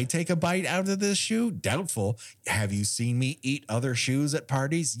 Did I take a bite out of this shoe? Doubtful. Have you seen me eat other shoes at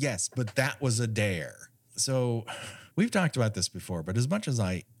parties? Yes, but that was a dare. So we've talked about this before, but as much as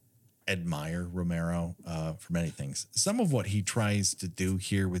I admire Romero for many things, some of what he tries to do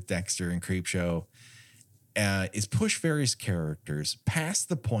here with Dexter and Creepshow is push various characters past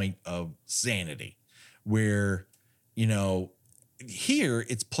the point of sanity, where, here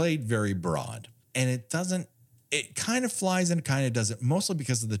it's played very broad and it kind of flies and kind of doesn't, mostly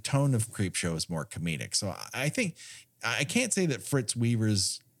because of the tone of Creepshow is more comedic. So I think I can't say that Fritz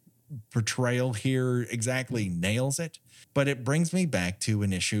Weaver's portrayal here exactly nails it, but it brings me back to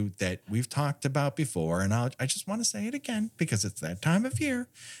an issue that we've talked about before. And I just want to say it again because it's that time of year.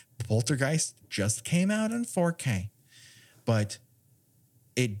 Poltergeist just came out in 4K, but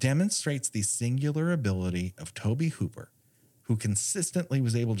it demonstrates the singular ability of Tobe Hooper, who consistently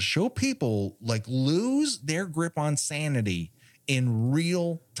was able to show people like lose their grip on sanity in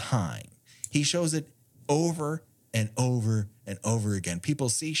real time. He shows it over and over and over again. People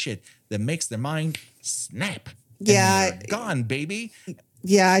see shit that makes their mind snap. Yeah. Gone, baby.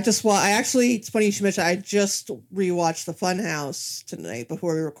 Yeah, it's funny you should mention, I just rewatched The Funhouse tonight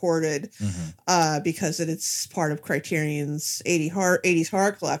before we recorded, because it's part of Criterion's 80s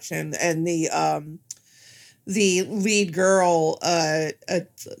horror collection, and the lead girl,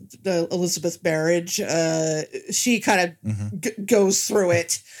 Elizabeth Barrage, she kind of goes through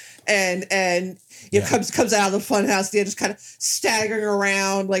it, and comes out of the funhouse, just kind of staggering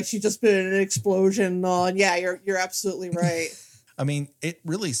around like she's just been in an explosion. Yeah, you're absolutely right. I mean, it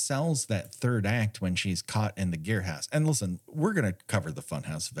really sells that third act when she's caught in the gear house. And listen, we're going to cover the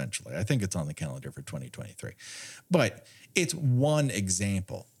Funhouse eventually. I think it's on the calendar for 2023. But it's one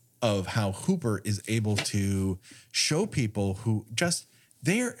example of how Hooper is able to show people who just,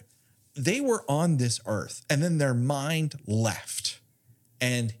 they were on this earth and then their mind left.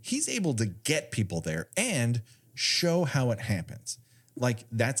 And he's able to get people there and show how it happens. Like,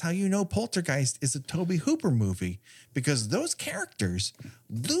 that's how you know Poltergeist is a Tobe Hooper movie, because those characters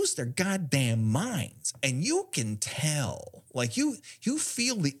lose their goddamn minds. And you can tell. Like, you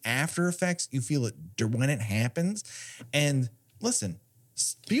feel the after effects. You feel it when it happens. And listen,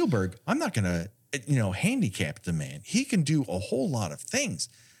 Spielberg, I'm not going to, handicap the man. He can do a whole lot of things.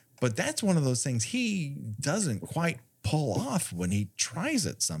 But that's one of those things he doesn't quite pull off when he tries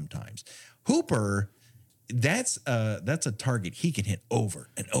it sometimes. Hooper, that's a target he can hit over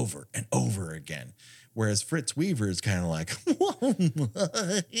and over and over again. Whereas Fritz Weaver is kind of like,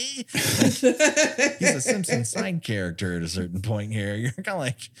 he's a Simpsons side character at a certain point here. You're kind of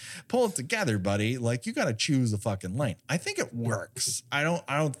like, pull it together, buddy. Like, you got to choose a fucking lane. I think it works. I don't.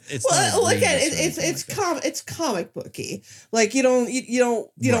 It's it's comic booky. Like, you don't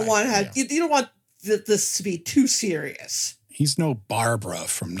want to have you don't want this to be too serious. He's no Barbara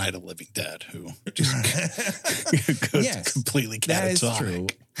from Night of the Living Dead, who just goes completely catatonic. That is true.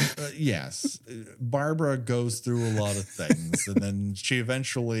 Yes. Barbara goes through a lot of things, and then she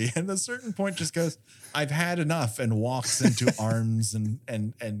eventually, at a certain point, just goes, "I've had enough," and walks into arms and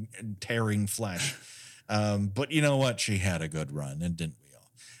tearing flesh. But you know what? She had a good run, and didn't we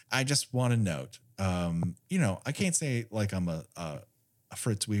all? I just want to note, I can't say like I'm a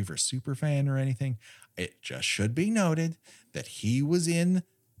Fritz Weaver super fan or anything. It just should be noted that he was in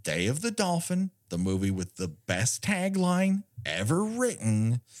Day of the Dolphin, the movie with the best tagline ever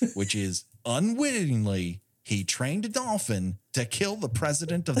written, which is unwittingly, he trained a dolphin to kill the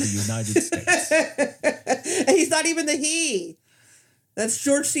president of the United States. And he's not even the he. That's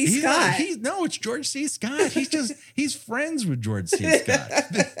George C. Scott. No, it's George C. Scott. He's friends with George C. Scott.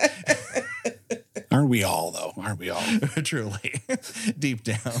 Aren't we all, though? Aren't we all? Truly. Deep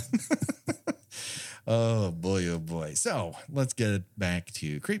down. Oh boy. So let's get back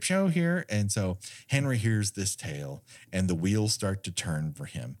to Creepshow here. And so Henry hears this tale and the wheels start to turn for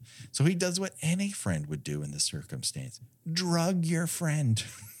him. So he does what any friend would do in this circumstance. Drug your friend.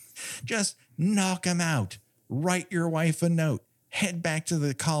 Just knock him out. Write your wife a note. head back to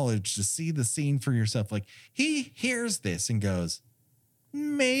the college to see the scene for yourself. Like, he hears this and goes,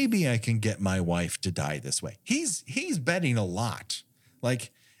 maybe I can get my wife to die this way. He's betting a lot.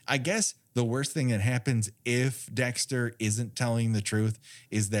 Like, I guess the worst thing that happens if Dexter isn't telling the truth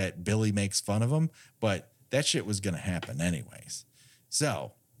is that Billy makes fun of him, but that shit was going to happen anyways.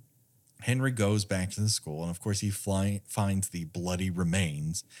 So Henry goes back to the school, and of course he finds the bloody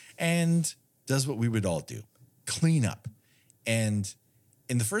remains and does what we would all do, clean up. And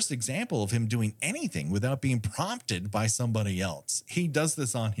in the first example of him doing anything without being prompted by somebody else, he does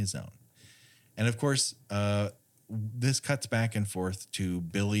this on his own. And of course, this cuts back and forth to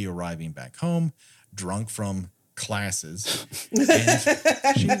Billy arriving back home, drunk from classes.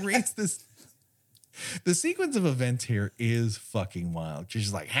 And she reads this. The sequence of events here is fucking wild.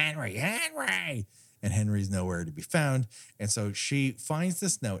 She's like, Henry. And Henry's nowhere to be found. And so she finds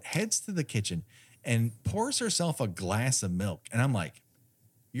this note, heads to the kitchen, and pours herself a glass of milk. And I'm like,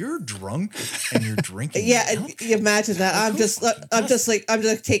 you're drunk and you're drinking milk? You imagine that. I'm just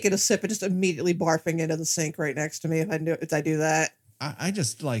taking a sip and just immediately barfing into the sink right next to me if I do that.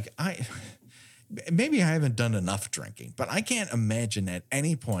 Maybe I haven't done enough drinking, but I can't imagine at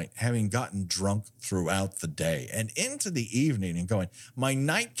any point having gotten drunk throughout the day and into the evening and going, my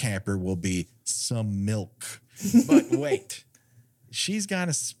nightcapper will be some milk. But wait, she's got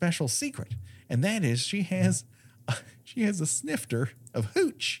a special secret, and that is she has a snifter of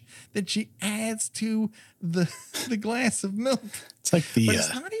hooch that she adds to the glass of milk. It's like but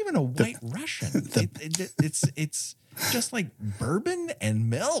it's not even a White Russian. It's just like bourbon and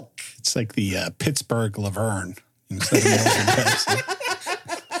milk. It's like the Pittsburgh Laverne instead of milk and Pepsi.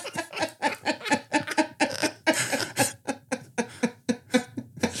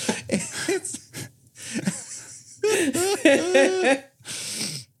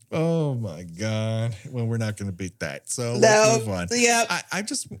 Oh my God. Well, we're not going to beat that. So let's move on. Yep. I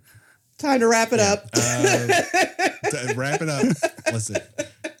just time to wrap it up. To wrap it up. Listen,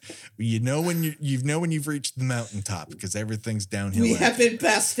 you know when you've reached the mountaintop because everything's downhill. We have been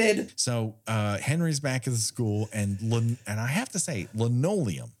bested. So Henry's back at the school, and I have to say,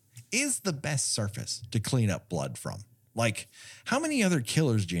 linoleum is the best surface to clean up blood from. Like, how many other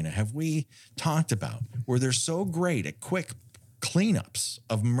killers, Gina, have we talked about where they're so great at quick cleanups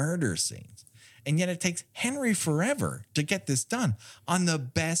of murder scenes, and yet it takes Henry forever to get this done on the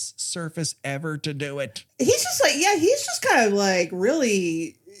best surface ever to do it? He's just kind of like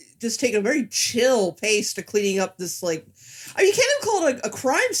really just taking a very chill pace to cleaning up this, like, I mean, you can't even call it a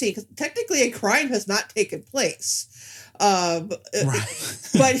crime scene because technically a crime has not taken place. Right.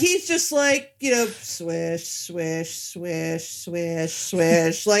 But he's just like, swish, swish, swish, swish,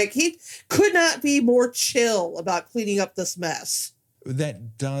 swish. Like, he could not be more chill about cleaning up this mess.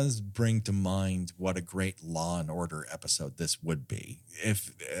 That does bring to mind what a great Law and Order episode this would be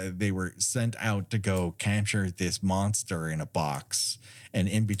if they were sent out to go capture this monster in a box, and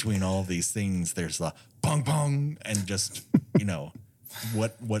in between all these things there's the pong pong and just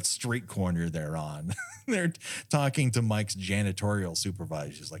what street corner they're on. They're talking to Mike's janitorial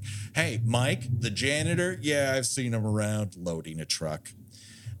supervisor. He's like, hey, Mike, the janitor? Yeah, I've seen him around loading a truck.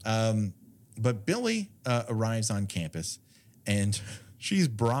 But Billy arrives on campus, and she's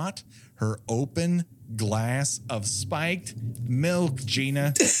brought her open glass of spiked milk,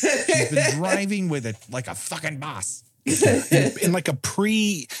 Gina. She's been driving with it like a fucking boss. in like a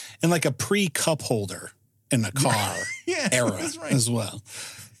pre cup holder in a car era as well.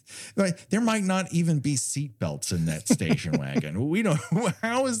 Like, there might not even be seat belts in that station wagon. We don't.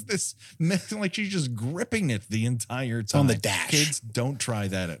 How is this? Like, she's just gripping it the entire time. On the dash. Kids, don't try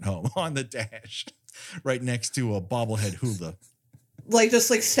that at home. On the dash, right next to a bobblehead hula. Like, just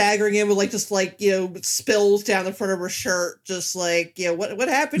like staggering in with spills down the front of her shirt. Just like, what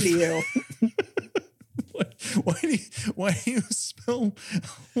happened to you? Why do you smell?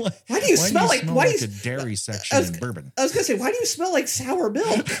 Why do you smell like a dairy section in bourbon? I was gonna say, why do you smell like sour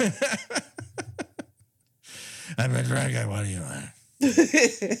milk? I've been drinking. What do you want?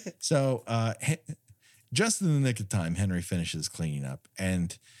 So, just in the nick of time, Henry finishes cleaning up,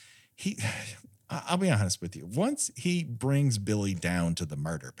 and I'll be honest with you. Once he brings Billy down to the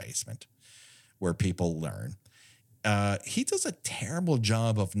murder basement, where people learn, he does a terrible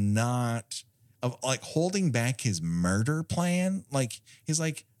job of holding back his murder plan. Like, he's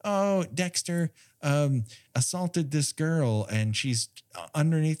like, oh, Dexter assaulted this girl and she's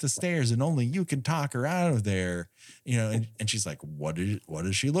underneath the stairs and only you can talk her out of there. And she's like, what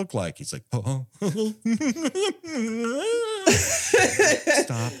does she look like? He's like, oh.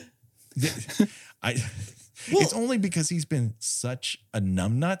 Stop. It's only because he's been such a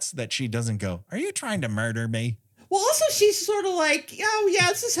numbnuts that she doesn't go, are you trying to murder me? Well, also she's sort of like, oh yeah,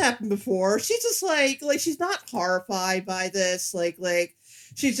 this has happened before. She's just like she's not horrified by this. Like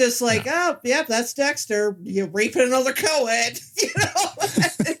she's just like, oh yeah, that's Dexter. You raping another co-ed, you know.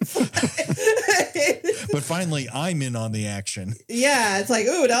 But finally, I'm in on the action. Yeah, it's like,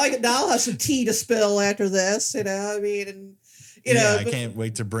 oh, now I'll have some tea to spill after this. You know, I mean, and you know, I can't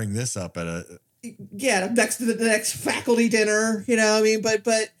wait to bring this up at a. Yeah, next to the next faculty dinner. You know, I mean,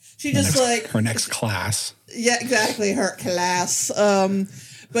 but she just her next class. Yeah, exactly, her class.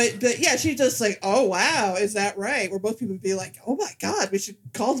 But yeah, she's just like, oh wow, is that right? Where both people would be like, oh my god, we should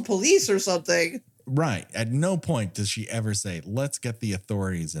call the police or something. Right. At no point does she ever say, let's get the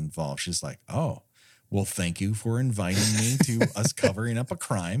authorities involved. She's like, oh, well, thank you for inviting me to us covering up a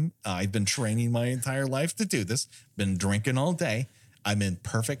crime. I've been training my entire life to do this, been drinking all day. I'm in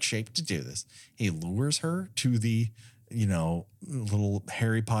perfect shape to do this. He lures her to the, little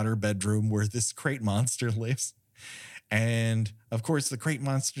Harry Potter bedroom where this crate monster lives. And of course, the crate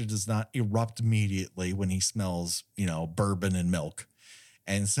monster does not erupt immediately when he smells, bourbon and milk.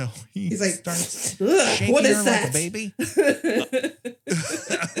 And so he's like, starts shaking what is her that? like a baby.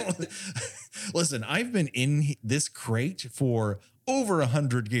 Listen, I've been in this crate for over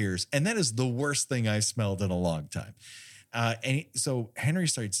 100 years, and that is the worst thing I've smelled in a long time. So Henry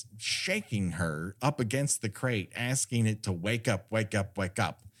starts shaking her up against the crate, asking it to wake up,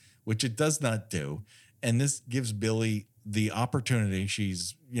 which it does not do. And this gives Billy the opportunity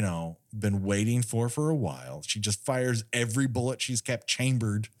she's, been waiting for a while. She just fires every bullet she's kept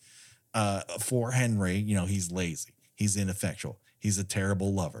chambered for Henry. He's lazy. He's ineffectual. He's a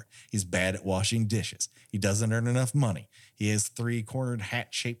terrible lover. He's bad at washing dishes. He doesn't earn enough money. He has 3-cornered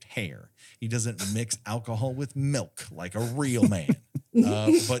hat-shaped hair. He doesn't mix alcohol with milk like a real man.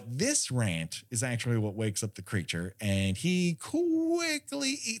 But this rant is actually what wakes up the creature, and he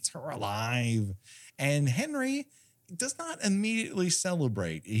quickly eats her alive. And Henry does not immediately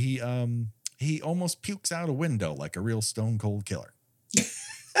celebrate. He almost pukes out a window like a real stone cold killer.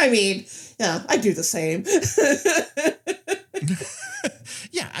 I mean, yeah, I do the same.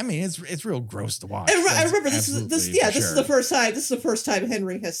 Yeah, I mean it's real gross to watch. I remember this is the first time. This is the first time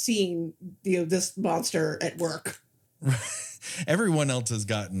Henry has seen this monster at work. Everyone else has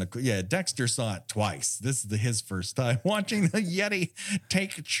gotten Dexter saw it twice. This is his first time watching a Yeti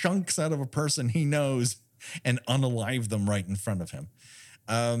take chunks out of a person he knows and unalive them right in front of him.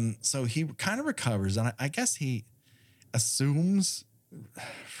 So he kind of recovers, and I guess he assumes,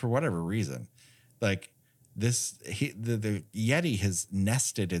 for whatever reason, like the Yeti has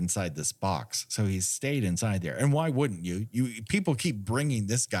nested inside this box, so he's stayed inside there. And why wouldn't you? People keep bringing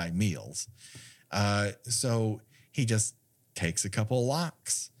this guy meals, so he just takes a couple of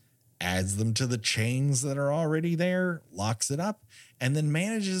locks, adds them to the chains that are already there, locks it up, and then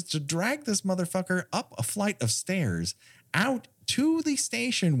manages to drag this motherfucker up a flight of stairs out to the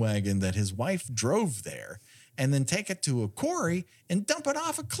station wagon that his wife drove there, and then take it to a quarry and dump it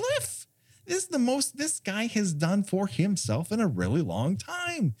off a cliff. This is the most this guy has done for himself in a really long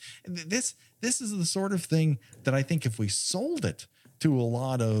time. This is the sort of thing that I think if we sold it to a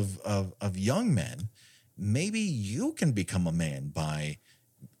lot of young men, maybe you can become a man by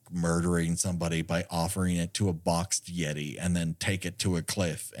murdering somebody, by offering it to a boxed Yeti and then take it to a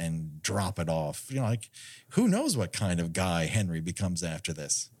cliff and drop it off. Who knows what kind of guy Henry becomes after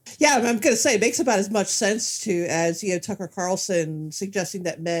this. Yeah, I'm going to say it makes about as much sense as Tucker Carlson suggesting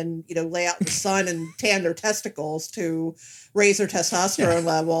that men, lay out in the sun and tan their testicles to raise their testosterone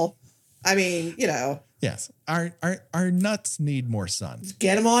level. I mean, Yes, our nuts need more sun.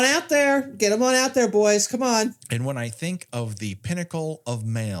 Get them on out there. Get them on out there, boys. Come on. And when I think of the pinnacle of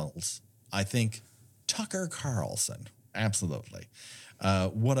males, I think Tucker Carlson. Absolutely.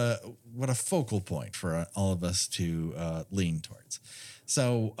 What a focal point for all of us to lean towards.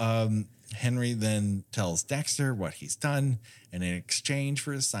 So Henry then tells Dexter what he's done, and in exchange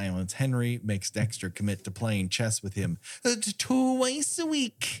for his silence, Henry makes Dexter commit to playing chess with him twice a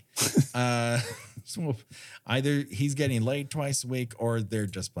week. So either he's getting laid twice a week, or they're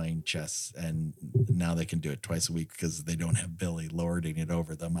just playing chess, and now they can do it twice a week because they don't have Billy lording it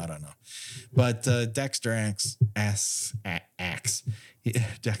over them. I don't know. But Dexter asks,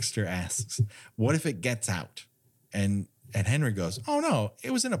 what if it gets out? And Henry goes, oh, no,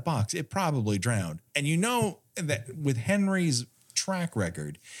 it was in a box. It probably drowned. And that with Henry's track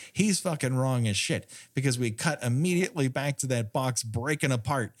record, he's fucking wrong as shit, because we cut immediately back to that box breaking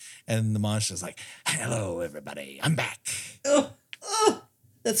apart. And the monster's like, hello, everybody. I'm back.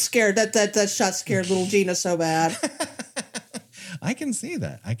 That shot scared little Gina so bad. I can see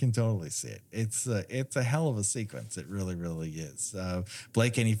that. I can totally see it. It's a hell of a sequence. It really, really is.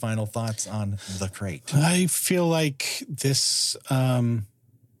 Blake, any final thoughts on The Crate? I feel like this,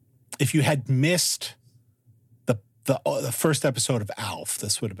 if you had missed the first episode of Alf,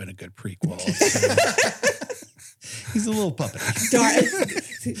 this would have been a good prequel. He's a little puppet.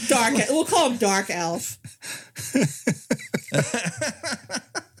 Dark. We'll call him Dark Elf.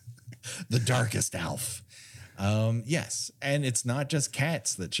 The darkest Alf. Yes, and it's not just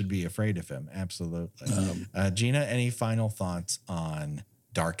cats that should be afraid of him. Absolutely. Gina, any final thoughts on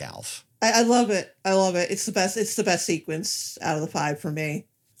Dark Alf? I love it. I love it. It's the best. It's the best sequence out of the 5 for me.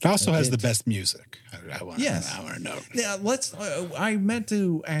 It also has the best music. I want to know. Yeah, let's. I meant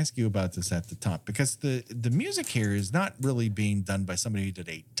to ask you about this at the top because the music here is not really being done by somebody who did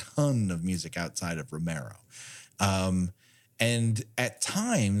a ton of music outside of Romero, and at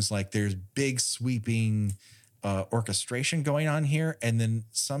times like there's big sweeping orchestration going on here, and then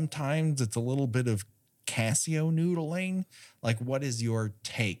sometimes it's a little bit of Casio noodling. Like, what is your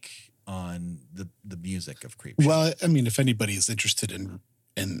take on the music of Creepshow? Well, I mean, if anybody is interested in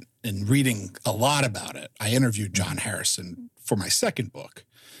reading a lot about it, I interviewed John Harrison for my second book,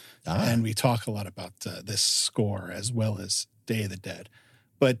 and we talk a lot about this score as well as Day of the Dead.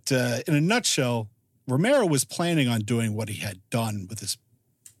 But in a nutshell, Romero was planning on doing what he had done with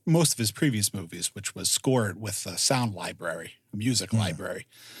most of his previous movies, which was score it with a sound library, a music library.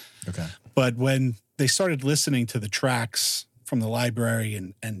 Okay. But when they started listening to the tracks from the library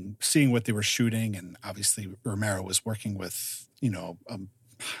and seeing what they were shooting, and obviously Romero was working with, a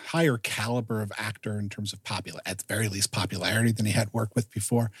higher caliber of actor in terms of at the very least popularity than he had worked with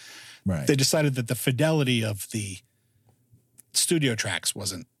before. Right. They decided that the fidelity of the studio tracks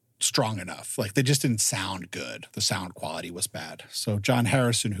wasn't strong enough. Like, they just didn't sound good. The sound quality was bad. So John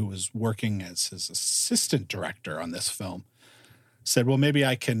Harrison, who was working as his assistant director on this film, said, well, maybe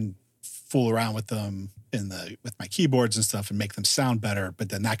I can fool around with them with my keyboards and stuff and make them sound better. But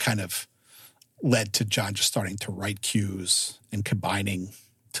then that kind of led to John just starting to write cues and combining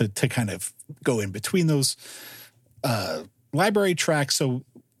to kind of go in between those library tracks. So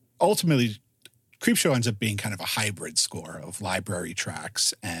ultimately, Creepshow ends up being kind of a hybrid score of library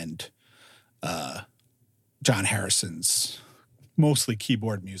tracks and John Harrison's mostly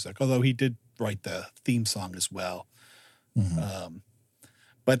keyboard music, although he did write the theme song as well. Mm-hmm.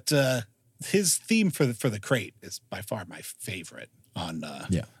 But his theme for the Crate is by far my favorite on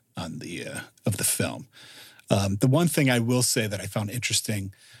the of the film. The one thing I will say that I found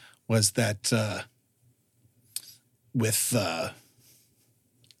interesting was that with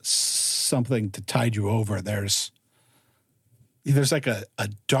Something to Tide You Over, there's like a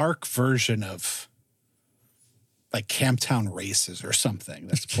dark version of like Camptown Races or something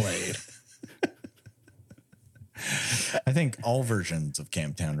that's played. I think all versions of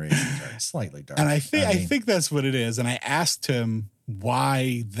Camptown Races are slightly dark. And I think that's what it is. And I asked him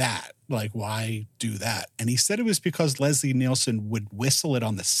why that, like, why do that? And he said it was because Leslie Nielsen would whistle it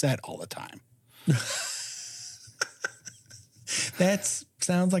on the set all the time. That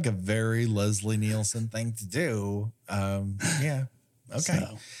sounds like a very Leslie Nielsen thing to do. Yeah. Okay.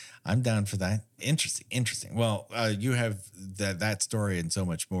 So, I'm down for that. Interesting. Well, you have that story and so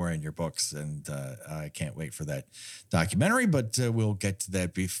much more in your books, and I can't wait for that documentary, but we'll get to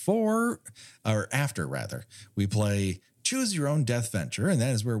that before or after, rather. We play Choose Your Own Death Venture, and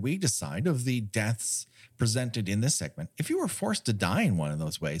that is where we decide of the deaths presented in this segment. If you were forced to die in one of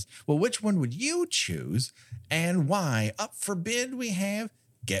those ways, well, which one would you choose and why? Up for bid, we have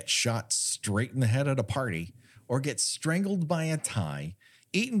get shot straight in the head at a party, or get strangled by a tie,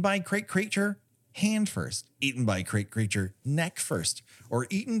 eaten by crate creature hand first, eaten by crate creature neck first, or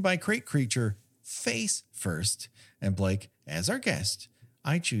eaten by crate creature face first. And Blake, as our guest,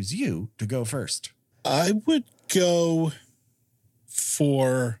 I choose you to go first. I would go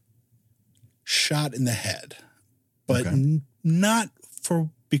for shot in the head, but not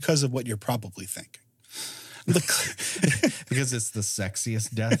because of what you're probably thinking. Because it's the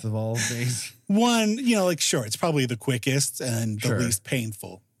sexiest death of all of these. One, sure, it's probably the quickest and the least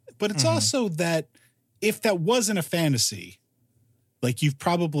painful. But it's also that if that wasn't a fantasy, like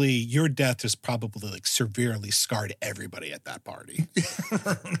your death has probably like severely scarred everybody at that party.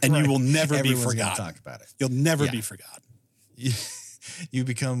 And you will never be forgotten. Talk about it. You'll never be forgotten. You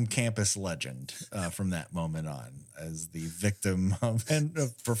become campus legend from that moment on as the victim of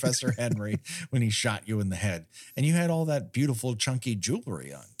Professor Henry when he shot you in the head. And you had all that beautiful chunky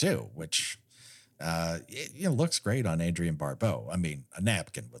jewelry on too, which It looks great on Adrienne Barbeau. I mean, a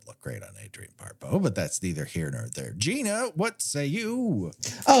napkin would look great on Adrienne Barbeau, but that's neither here nor there. Gina, what say you?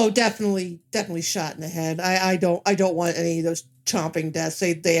 Oh, definitely shot in the head. I don't want any of those chomping deaths.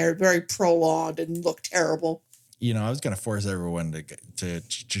 They are very prolonged and look terrible. I was going to force everyone to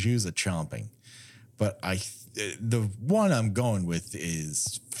choose a chomping, but the one I'm going with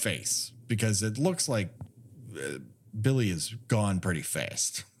is face, because it looks like Billy is gone pretty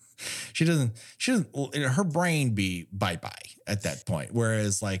fast. She doesn't, her brain be bye-bye at that point.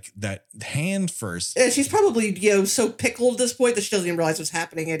 Whereas like that hand first. Yeah, she's probably, so pickled at this point that she doesn't even realize what's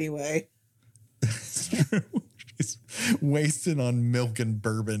happening anyway. She's wasted on milk and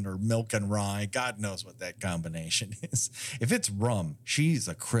bourbon or milk and rye. God knows what that combination is. If it's rum, she's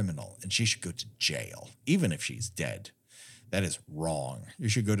a criminal and she should go to jail, even if she's dead. That is wrong. You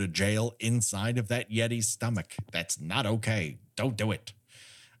should go to jail inside of that Yeti's stomach. That's not okay. Don't do it.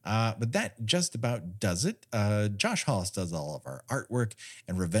 But that just about does it. Josh Hollis does all of our artwork,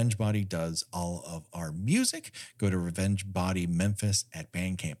 and Revenge Body does all of our music. Go to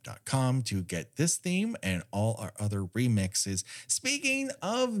revengebodymemphis@bandcamp.com to get this theme and all our other remixes. Speaking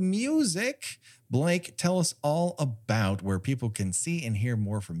of music, Blake, tell us all about where people can see and hear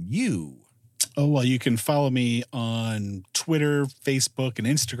more from you. Oh, well, you can follow me on Twitter, Facebook, and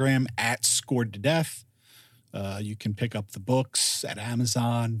Instagram @Scored to Death. You can pick up the books at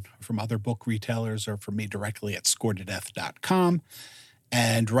Amazon, from other book retailers, or from me directly at scoredtodeath.com.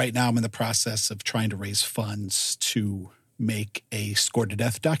 And right now I'm in the process of trying to raise funds to make a Scored to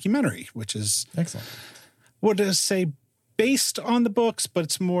Death documentary, which is excellent. What to say, based on the books, but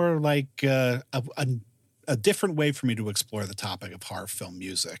it's more like a different way for me to explore the topic of horror film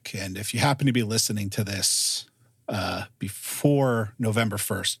music. And if you happen to be listening to this before November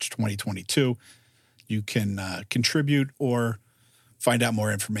 1st, 2022, you can contribute or find out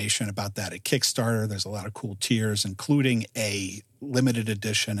more information about that at Kickstarter. There's a lot of cool tiers, including a limited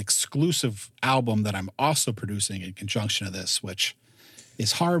edition exclusive album that I'm also producing in conjunction with this, which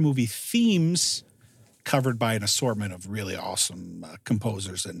is horror movie themes covered by an assortment of really awesome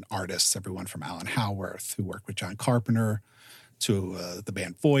composers and artists, everyone from Alan Howarth, who worked with John Carpenter, to the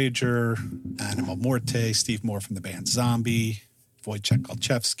band Voyager, Animal Morte, Steve Moore from the band Zombie, Wojciech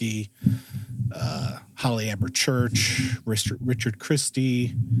Golczewski, Holly Amber Church, Richard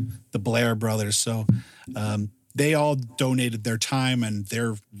Christie, the Blair Brothers. So they all donated their time, and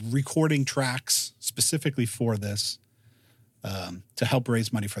they're recording tracks specifically for this to help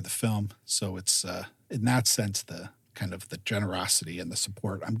raise money for the film. So it's, in that sense, the kind of the generosity and the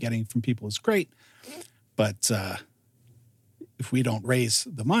support I'm getting from people is great. But if we don't raise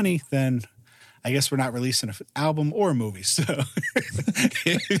the money, then I guess we're not releasing an album or a movie. So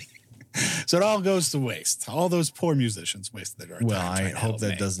so it all goes to waste. All those poor musicians wasted their time. Well, I hope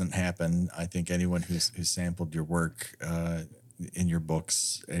that doesn't happen. I think anyone who's sampled your work in your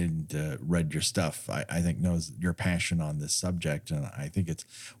books and read your stuff, I think knows your passion on this subject. And I think it's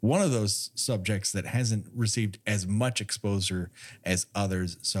one of those subjects that hasn't received as much exposure as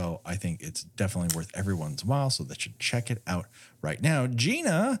others. So I think it's definitely worth everyone's while. So they should check it out right now.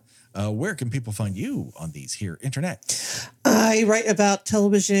 Gina, where can people find you on these here internet? I write about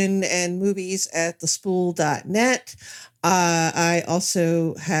television and movies at thespool.net. I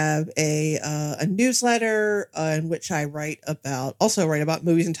also have a newsletter in which I write about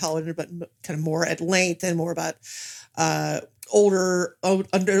movies and television, but kind of more at length and more about older,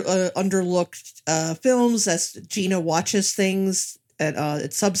 underlooked films. That's Gina Watches Things at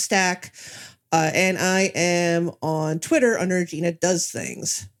Substack. And I am on Twitter under Gina Does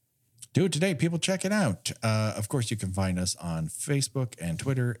Things. Do it today. People, check it out. Of course, you can find us on Facebook and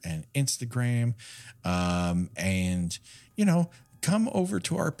Twitter and Instagram. And, come over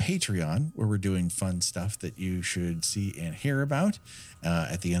to our Patreon, where we're doing fun stuff that you should see and hear about.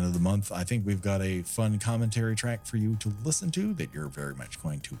 At the end of the month, I think we've got a fun commentary track for you to listen to that you're very much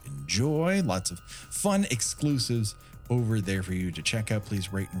going to enjoy. Lots of fun exclusives over there for you to check out.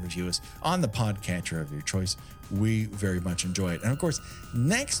 Please rate and review us on the podcatcher of your choice. We very much enjoy it. And of course,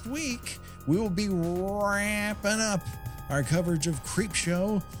 next week, we will be wrapping up our coverage of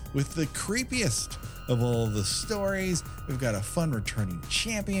Creepshow with the creepiest of all the stories. We've got a fun returning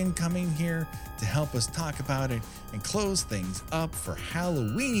champion coming here to help us talk about it and close things up for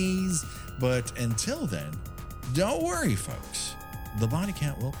Halloweenies. But until then, don't worry, folks. The body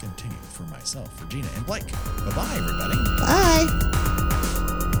count will continue for myself, for Gina and Blake. Bye-bye, everybody. Bye.